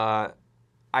 Yeah.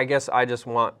 I guess I just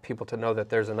want people to know that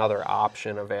there's another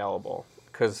option available.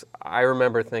 Because I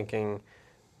remember thinking,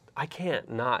 I can't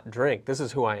not drink. This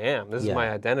is who I am. This is my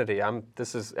identity.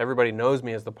 Everybody knows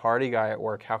me as the party guy at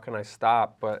work. How can I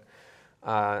stop? But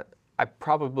I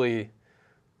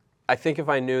think if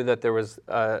I knew that there was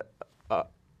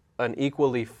an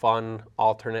equally fun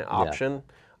alternate option,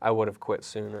 I would have quit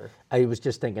sooner. I was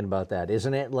just thinking about that.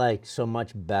 Isn't it like so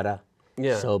much better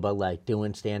sober, like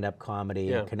doing stand-up comedy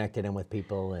Yeah. and connecting in with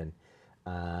people, and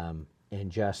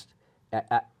just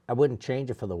I wouldn't change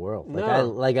it for the world.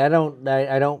 Like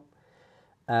No.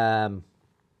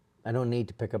 I don't need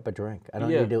to pick up a drink. I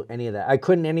don't Yeah. need to do any of that. I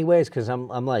couldn't anyways because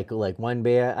I'm like one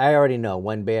beer. I already know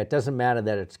one beer. It doesn't matter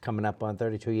that it's coming up on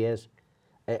 32 years.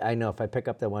 I know if I pick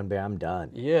up that one beer, I'm done.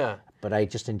 Yeah. But I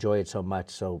just enjoy it so much,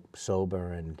 so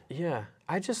sober and. Yeah,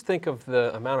 I just think of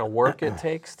the amount of work it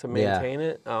takes to maintain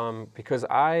it. Because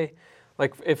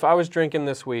if I was drinking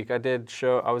this week, I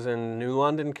was in New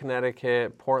London,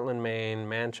 Connecticut, Portland, Maine,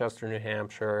 Manchester, New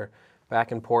Hampshire,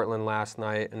 back in Portland last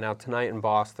night, and now tonight in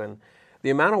Boston. The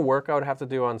amount of work I would have to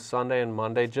do on Sunday and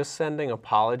Monday just sending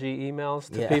apology emails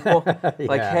to people.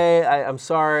 Like, hey, I'm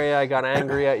sorry I got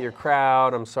angry at your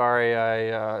crowd. I'm sorry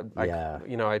I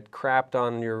crapped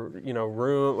on your,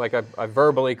 room. Like I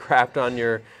verbally crapped on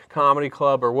your comedy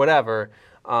club or whatever.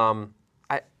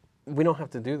 We don't have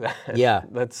to do that. Yeah.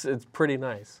 It's pretty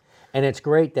nice. And it's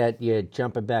great that you're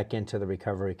jumping back into the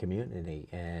recovery community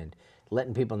and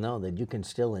letting people know that you can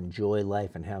still enjoy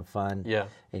life and have fun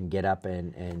and get up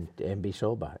and be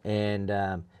sober.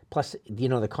 And plus,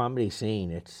 the comedy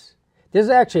scene, there's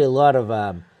actually a lot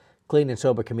of clean and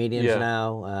sober comedians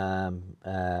now.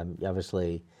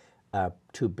 Obviously,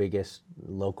 two biggest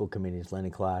local comedians, Lenny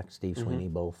Clark, Steve Sweeney,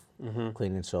 both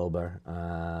clean and sober.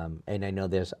 And I know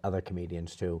there's other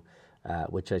comedians too,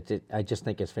 which I just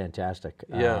think is fantastic.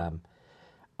 Yeah.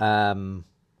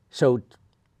 So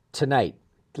tonight,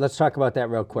 let's talk about that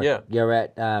real quick. Yeah. You're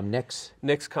at Nick's?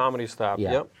 Nick's Comedy Stop.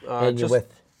 Yeah. Yep. And you're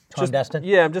with Tom Destin?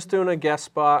 Yeah, I'm just doing a guest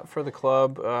spot for the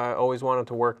club. I always wanted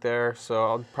to work there, so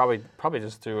I'll probably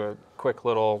just do a quick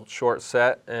little short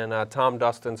set. And Tom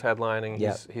Dustin's headlining.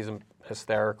 He's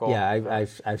hysterical. Yeah,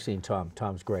 I've seen Tom.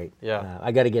 Tom's great. Yeah.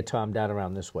 I got to get Tom down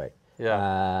around this way.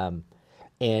 Yeah.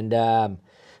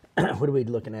 What are we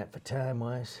looking at for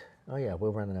time-wise? Oh, yeah,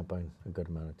 we're running up on a good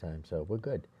amount of time, so we're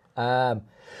good.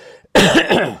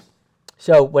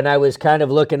 So when I was kind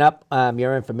of looking up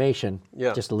your information,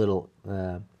 just a little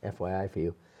FYI for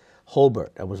you, Holbert.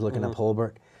 I was looking up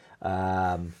Holbert.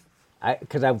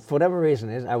 Because for whatever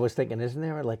reason, I was thinking, isn't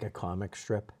there like a comic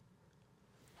strip?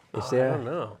 Is there? I don't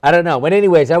know. I don't know. But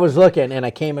anyways, I was looking and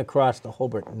I came across the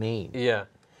Holbert name. Yeah.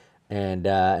 And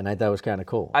I thought it was kind of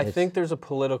cool. I think there's a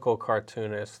political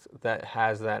cartoonist that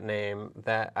has that name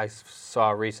that I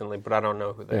saw recently, but I don't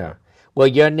know who they are. Well,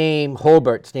 your name,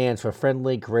 Holbert, stands for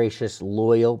friendly, gracious,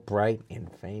 loyal, bright, and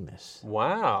famous.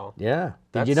 Wow. Yeah.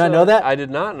 Did you not know that? I did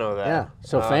not know that. Yeah.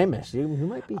 So famous. You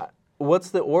might be.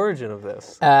 What's the origin of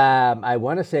this? I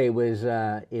want to say it was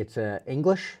it's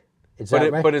English. Is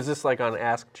that right? But is this like on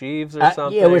Ask Jeeves or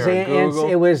something? Yeah, it was Google?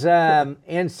 it was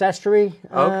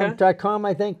Ancestry.com,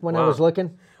 I think, when I was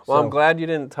looking. Well, I'm glad you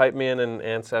didn't type me in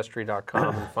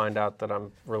Ancestry.com and find out that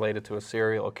I'm related to a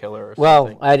serial killer or something.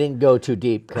 Well, I didn't go too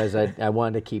deep because I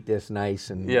wanted to keep this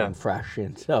nice and fresh.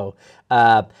 And so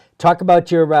talk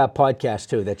about your podcast,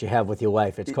 too, that you have with your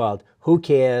wife. It's called Who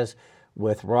Cares?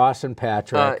 With Ross and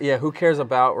Patrick. Who cares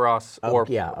about Ross? Who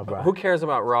cares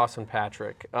about Ross and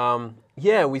Patrick?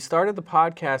 We started the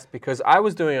podcast because I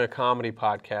was doing a comedy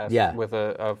podcast with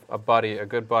a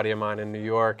good buddy of mine in New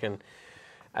York, and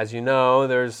as you know,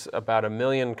 there's about 1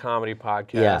 million comedy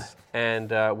podcasts,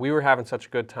 and we were having such a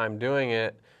good time doing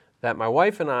it that my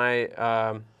wife and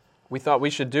I, we thought we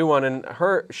should do one, and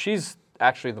she's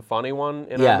actually the funny one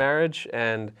in our marriage,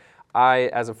 and I,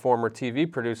 as a former TV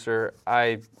producer,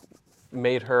 I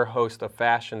made her host a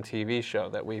fashion TV show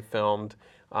that we filmed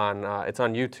on, it's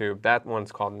on YouTube. That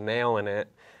one's called Nailin' It.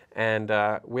 And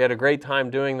we had a great time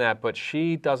doing that, but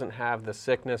she doesn't have the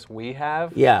sickness we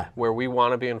have, where we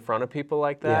want to be in front of people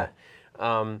like that.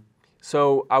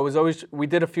 So we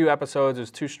did a few episodes, it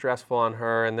was too stressful on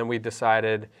her, and then we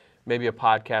decided maybe a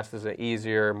podcast is an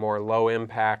easier, more low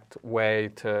impact way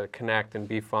to connect and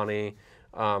be funny.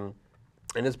 And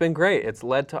it's been great. It's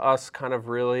led to us kind of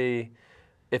really...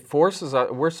 It forces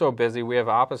us, we're so busy, we have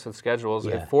opposite schedules,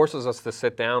 it forces us to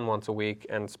sit down once a week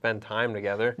and spend time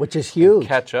together. Which is huge.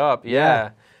 Catch up,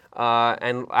 and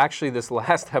actually this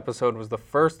last episode was the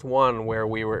first one where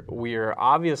we were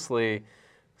obviously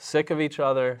sick of each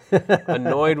other,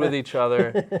 annoyed with each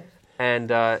other, and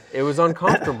it was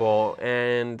uncomfortable.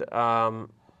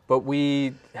 But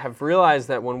we have realized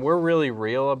that when we're really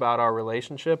real about our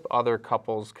relationship, other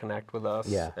couples connect with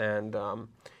us. And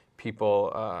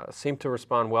people seem to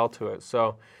respond well to it.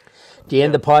 So, do you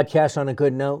end the podcast on a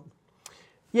good note?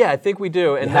 Yeah, I think we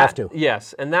do. And you have to.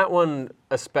 Yes, and that one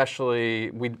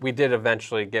especially, we did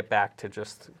eventually get back to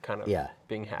just kind of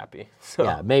being happy. So.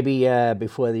 Yeah, maybe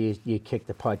before you kick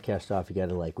the podcast off, you got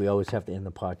to we always have to end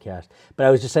the podcast. But I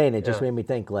was just saying, it just made me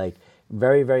think,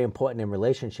 very, very important in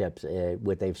relationships,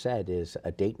 what they've said is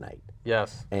a date night.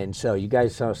 Yes. And so you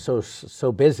guys are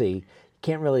so busy, you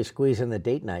can't really squeeze in the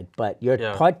date night, but your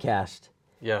podcast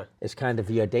is kind of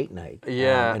your date night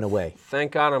in a way.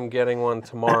 Thank God I'm getting one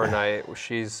tomorrow night.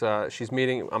 She's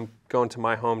meeting, I'm going to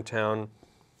my hometown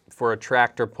for a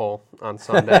tractor pull on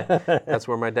Sunday. That's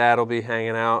where my dad will be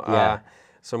hanging out. Yeah.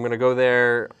 So I'm going to go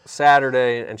there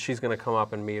Saturday, and she's going to come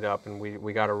up and meet up, and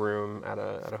we got a room at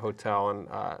a hotel, and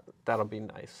that'll be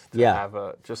nice to have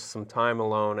just some time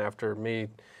alone after me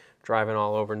driving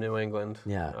all over New England.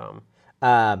 Yeah.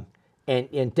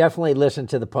 And definitely listen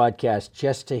to the podcast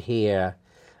just to hear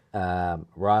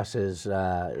Ross's.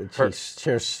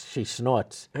 She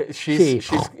snorts. She's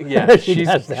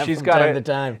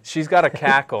got a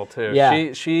cackle too.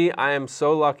 Yeah. I am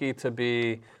so lucky to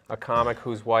be a comic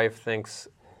whose wife thinks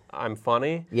I'm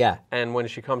funny. Yeah. And when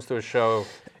she comes to a show,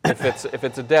 if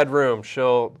it's a dead room,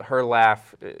 her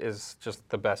laugh is just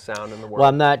the best sound in the world. Well,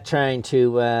 I'm not trying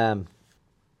to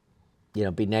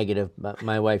be negative, but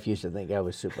my wife used to think I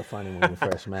was super funny when we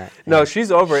first met. No,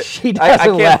 she's over it. She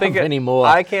doesn't laugh anymore.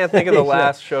 I can't think of the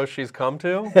last show she's come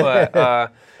to,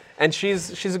 but and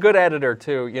she's a good editor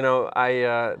too.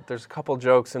 There's a couple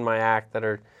jokes in my act that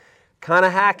are kind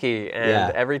of hacky,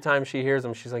 and every time she hears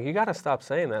them, she's like, "You got to stop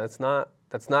saying that.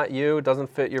 That's not you. It doesn't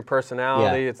fit your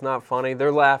personality. It's not funny."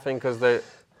 They're laughing because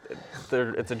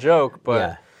it's a joke,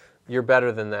 but you're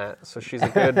better than that. So she's a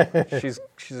good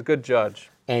she's a good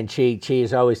judge. And she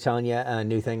is always telling you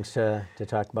new things to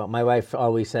talk about. My wife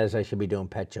always says I should be doing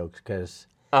pet jokes because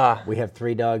we have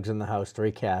 3 dogs in the house,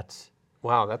 3 cats.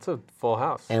 Wow, that's a full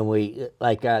house. And we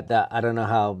I don't know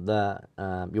how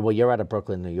you're out of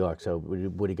Brooklyn, New York. So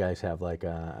what do you guys have, like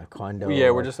a condo? Yeah,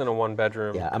 we're just in a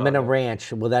 1-bedroom. Yeah, condo. I'm in a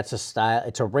ranch. Well, that's a style.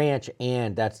 It's a ranch,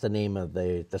 and that's the name of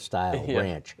the style,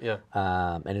 ranch. Yeah.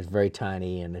 And it's very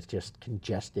tiny, and it's just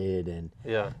congested, and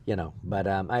But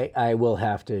I will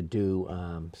have to do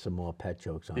some more pet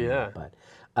jokes on that. But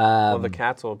well, the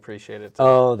cats will appreciate it too.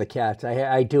 Oh, the cats!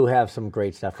 I do have some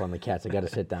great stuff on the cats. I got to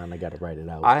sit down. I got to write it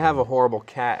out. I have a horrible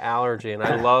cat allergy, and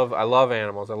I love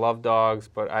animals. I love dogs,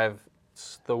 but I have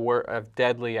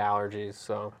deadly allergies.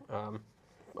 So I'm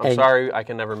sorry I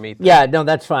can never meet them. Yeah, no,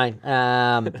 that's fine.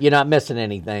 You're not missing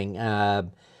anything.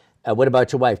 What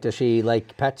about your wife? Does she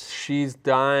like pets? She's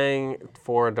dying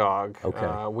for a dog.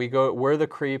 Okay. We're the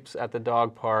creeps at the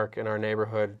dog park in our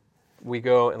neighborhood. We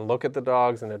go and look at the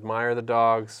dogs and admire the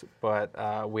dogs, but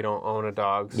we don't own a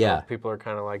dog. So people are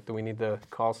kind of like, do we need to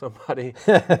call somebody?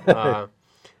 And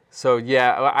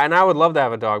I would love to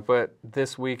have a dog, but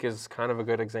this week is kind of a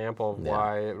good example of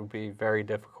why it would be very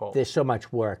difficult. There's so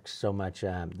much work, so much.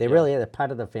 They really are part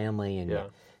of the family, and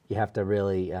you have to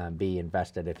really be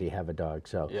invested if you have a dog.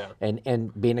 So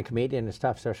and being a comedian is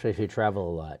tough, especially if you travel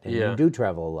a lot. And you do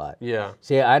travel a lot. Yeah.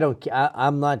 See,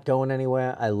 I'm not going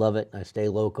anywhere. I love it. I stay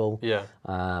local. Yeah.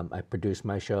 I produce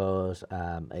my shows.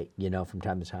 From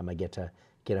time to time I get to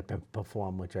get up and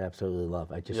perform, which I absolutely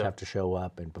love. I just have to show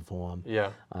up and perform.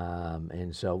 Yeah.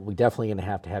 And so we're definitely going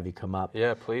to have you come up.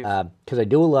 Yeah, please. Because I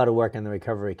do a lot of work in the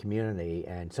recovery community,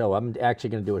 and so I'm actually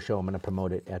going to do a show. I'm going to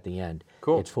promote it at the end.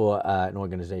 Cool. It's for an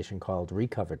organization called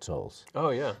Recovered Souls.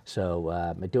 Oh, yeah. So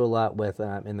I do a lot with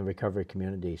in the recovery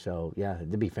community. So, yeah,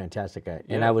 it'd be fantastic.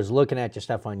 And I was looking at your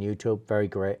stuff on YouTube. Very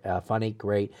great, funny,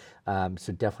 great.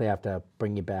 So definitely have to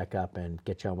bring you back up and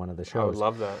get you on one of the shows. I would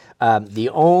love that. The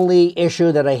only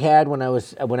issue that I had when I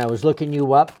was looking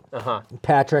you up,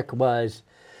 Patrick, was,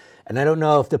 and I don't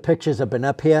know if the pictures have been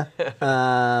up here.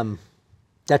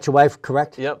 That's your wife,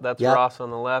 correct? Yep, that's Ross on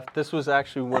the left. This was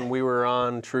actually when we were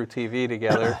on True TV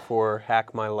together for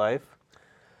Hack My Life.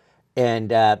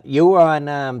 And you were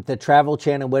on the Travel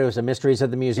Channel, where it was the Mysteries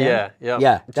of the Museum?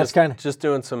 Yeah. That's kind of just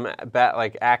doing some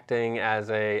acting as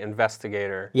a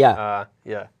investigator. Yeah.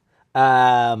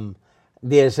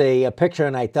 There's a picture,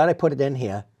 and I thought I put it in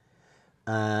here.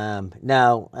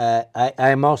 Now,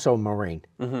 I'm also a Marine.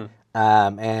 Mm-hmm.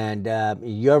 And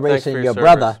you're racing your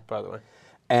brother, by the way.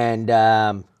 And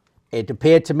it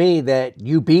appeared to me that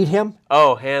you beat him.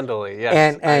 Oh, handily,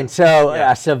 yes. And so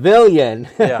a civilian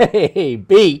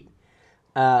beat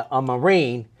a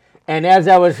Marine. And as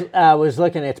I was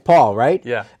looking, it's Paul, right?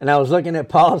 Yeah. And I was looking at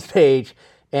Paul's page,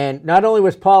 and not only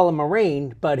was Paul a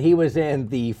Marine, but he was in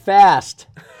the Fast.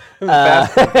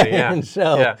 Fast company, yeah. And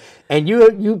so, and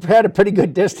you had a pretty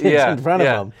good distance in front of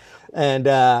him. And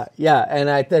and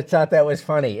I thought that was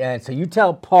funny. And so you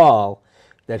tell Paul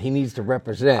that he needs to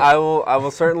represent. I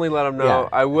will certainly let him know. Yeah.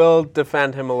 I will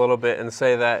defend him a little bit and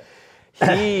say that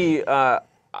he,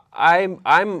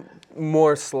 I'm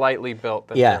more slightly built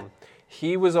than him.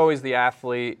 he was always the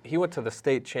athlete. He went to the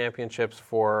state championships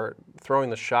for throwing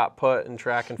the shot put in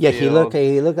track and field. Yeah, he looked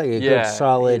like a good,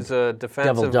 solid he's a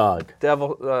defensive dog.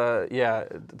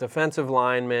 Defensive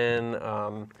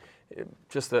lineman.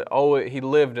 He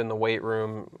lived in the weight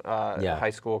room, high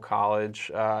school,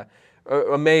 college.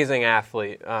 Amazing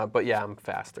athlete, but yeah, I'm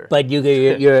faster. But you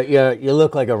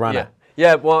look like a runner.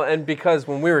 Yeah. Well, and because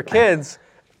when we were kids,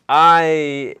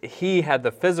 he had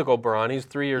the physical brawn. He's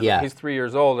 3 years. Yeah. He's 3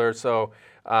 years older, so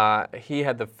he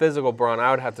had the physical brawn.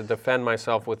 I would have to defend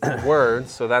myself with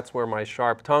words, so that's where my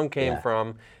sharp tongue came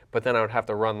from. But then I would have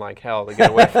to run like hell to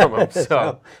get away from him.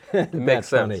 So it makes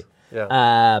sense. Funny.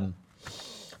 Yeah.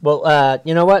 Well,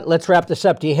 you know what? Let's wrap this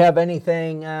up. Do you have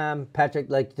anything, Patrick,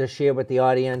 like to share with the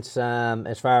audience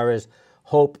as far as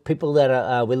hope? People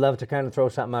that we love to kind of throw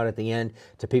something out at the end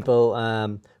to people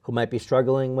who might be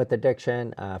struggling with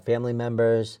addiction, family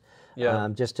members. Yeah.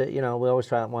 Just to, we always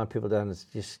want people to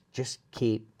just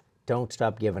don't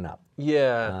stop giving up.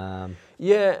 Yeah.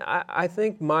 I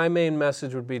think my main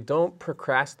message would be don't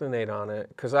procrastinate on it,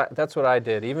 because that's what I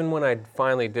did. Even when I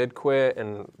finally did quit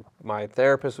and my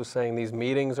therapist was saying these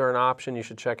meetings are an option, you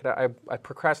should check it out, I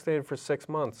procrastinated for 6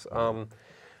 months.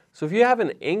 So if you have an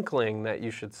inkling that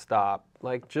you should stop,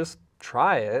 just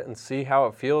try it and see how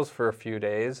it feels for a few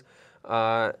days.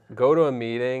 Go to a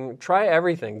meeting, try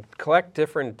everything, collect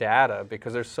different data,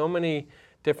 because there's so many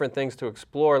different things to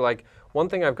explore. Like, one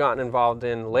thing I've gotten involved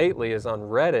in lately is on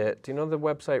Reddit. Do you know the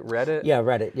website Reddit? Yeah,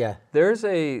 Reddit, yeah. There's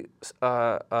a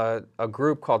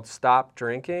group called Stop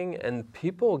Drinking, and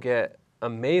people get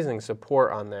amazing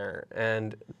support on there,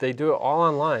 and they do it all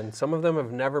online. Some of them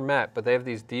have never met, but they have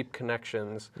these deep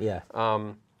connections. Yeah.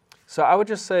 So I would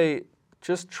just say,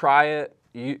 just try it.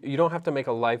 You don't have to make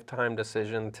a lifetime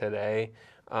decision today.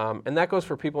 And that goes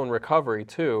for people in recovery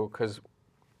too, because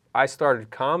I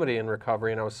started comedy in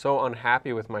recovery and I was so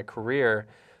unhappy with my career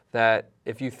that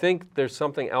if you think there's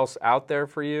something else out there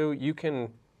for you, you can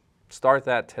start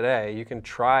that today. You can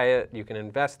try it, you can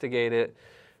investigate it,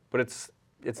 but it's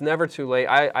never too late.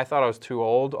 I thought I was too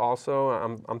old also.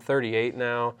 I'm 38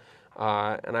 now,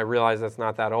 and I realize that's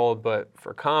not that old, but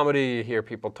for comedy, you hear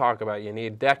people talk about you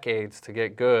need decades to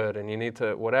get good and you need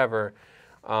to whatever.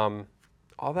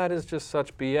 All that is just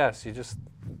such BS.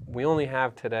 We only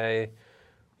have today.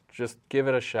 Just give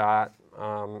it a shot,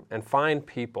 and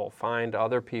find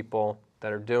other people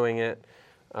that are doing it,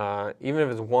 even if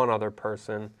it's one other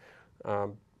person.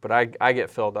 But I get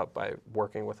filled up by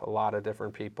working with a lot of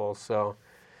different people, so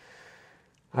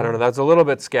I don't know. That's a little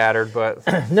bit scattered, but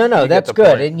no, that's good.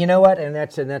 Point. And you know what? And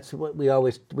that's what we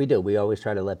do. We always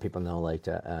try to let people know,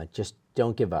 just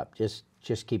don't give up. Just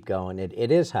keep going.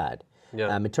 It is hard.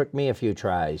 Yeah. It took me a few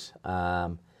tries,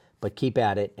 but keep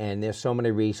at it. And there's so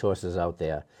many resources out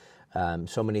there.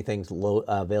 So many things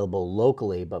available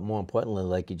locally, but more importantly,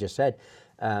 like you just said,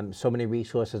 so many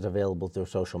resources available through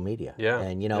social media. Yeah.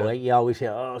 And you always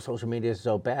hear, social media is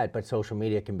so bad, but social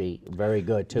media can be very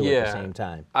good too at the same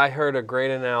time. I heard a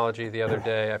great analogy the other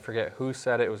day. I forget who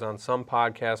said it. It was on some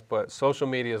podcast, but social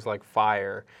media is like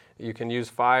fire. You can use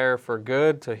fire for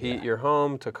good to heat your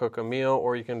home, to cook a meal,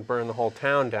 or you can burn the whole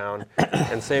town down.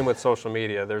 And same with social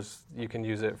media. You can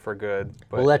use it for good.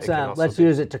 But let's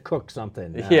use it to cook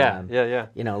something. Yeah.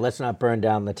 Let's not burn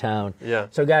down the town. Yeah.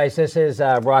 So guys, this is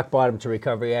Rock Bottom to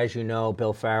Recovery. As you know,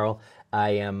 Bill Farrell.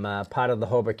 I am part of the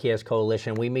Holbrook Cares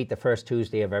Coalition. We meet the first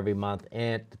Tuesday of every month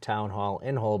at the Town Hall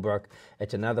in Holbrook.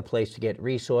 It's another place to get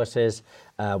resources.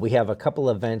 We have a couple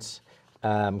events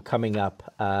coming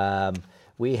up.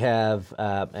 We have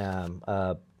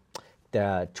the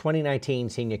 2019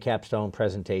 Senior Capstone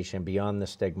presentation, Beyond the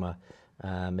Stigma.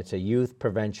 It's a youth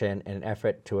prevention and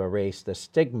effort to erase the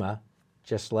stigma,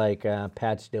 just like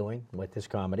Pat's doing with his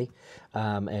comedy,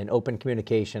 and open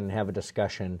communication and have a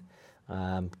discussion,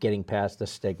 getting past the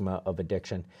stigma of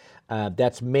addiction.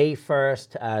 That's May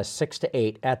 1st, 6 to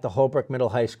 8 at the Holbrook Middle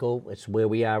High School. It's where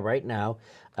we are right now.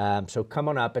 So come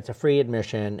on up. It's a free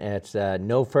admission. It's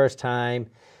no first time.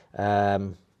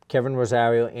 Kevin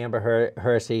Rosario, Amber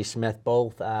Hersey Smith,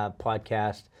 both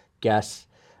podcast guests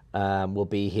will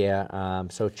be here.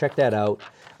 So check that out.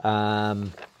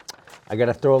 I got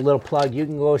to throw a little plug. You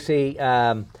can go see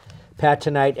Pat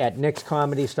tonight at Nick's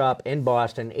Comedy Stop in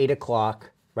Boston, 8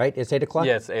 o'clock, right? It's 8 o'clock?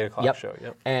 Yeah, it's 8 o'clock show,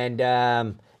 yep. And,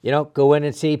 go in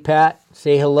and see Pat,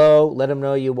 say hello, let him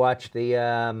know you watched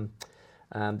the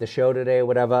show today or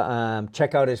whatever.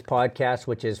 Check out his podcast,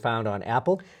 which is found on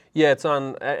Apple. Yeah, it's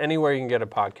on anywhere you can get a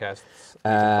podcast.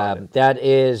 That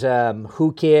is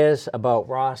Who Cares About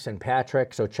Ross and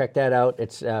Patrick. So check that out.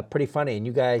 It's pretty funny. And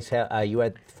you guys, you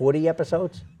had 40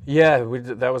 episodes? Yeah,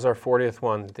 that was our 40th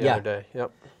one the other day.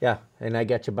 Yep. Yeah, and I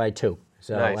got you by 2.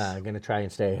 So Nice. I'm going to try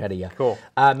and stay ahead of you. Cool.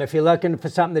 If you're looking for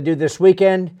something to do this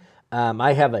weekend,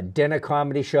 I have a dinner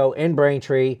comedy show in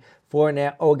Braintree for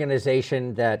an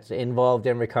organization that's involved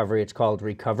in recovery. It's called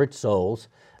Recovered Souls.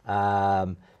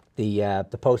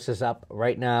 The post is up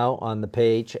right now on the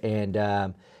page,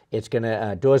 and it's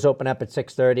gonna doors open up at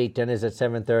 6:30. Dinner's at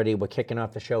 7:30. We're kicking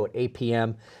off the show at 8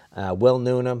 p.m. Will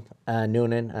Noonan,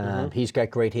 he's got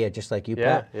great hair, just like you,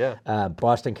 Pat. Yeah.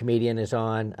 Boston comedian is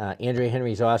on. Andrea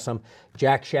Henry's awesome.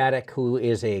 Jack Shattuck, who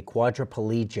is a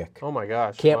quadriplegic. Oh my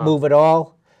gosh. Can't move at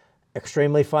all.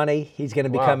 Extremely funny. He's going to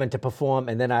be Wow. coming to perform.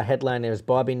 And then our headliner is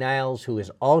Bobby Niles, who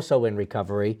is also in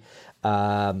recovery.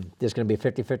 There's going to be a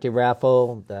 50-50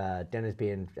 raffle. The dinner's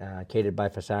being catered by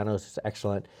Fasano's. It's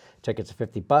excellent. Tickets are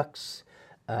 $50.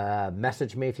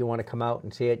 Message me if you want to come out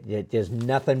and see it. There's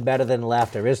nothing better than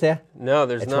laughter, is there? No,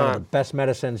 there's It's not. one of the best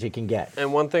medicines you can get.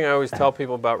 And one thing I always tell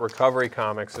people about recovery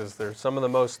comics is they're some of the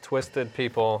most twisted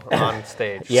people on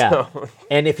stage. Yeah. So.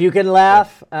 And if you can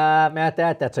laugh at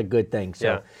that, that's a good thing. So,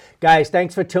 Yeah. guys,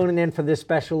 thanks for tuning in for this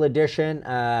special edition.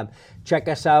 Check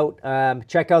us out.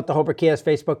 Check out the Holbrook Cares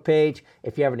Facebook page.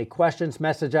 If you have any questions,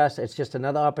 message us. It's just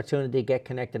another opportunity to get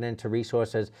connected into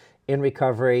resources in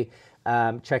recovery.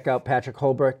 Check out Patrick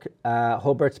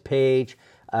Holbert's page,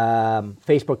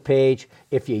 Facebook page.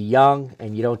 If you're young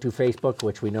and you don't do Facebook,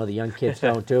 which we know the young kids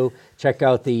don't do, check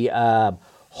out the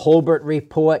Holbert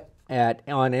Report on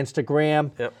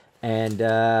Instagram. Yep.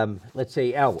 And let's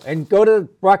see. Oh, and go to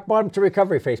Rock Bottom to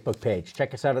Recovery Facebook page.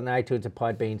 Check us out on the iTunes and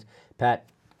Podbeans. Pat,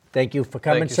 thank you for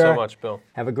coming, Thank you sir. so much, Bill.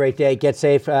 Have a great day. Get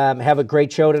safe. Have a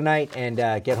great show tonight, and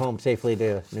get home safely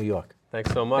to New York.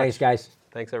 Thanks so much. Thanks, guys.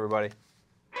 Thanks, everybody.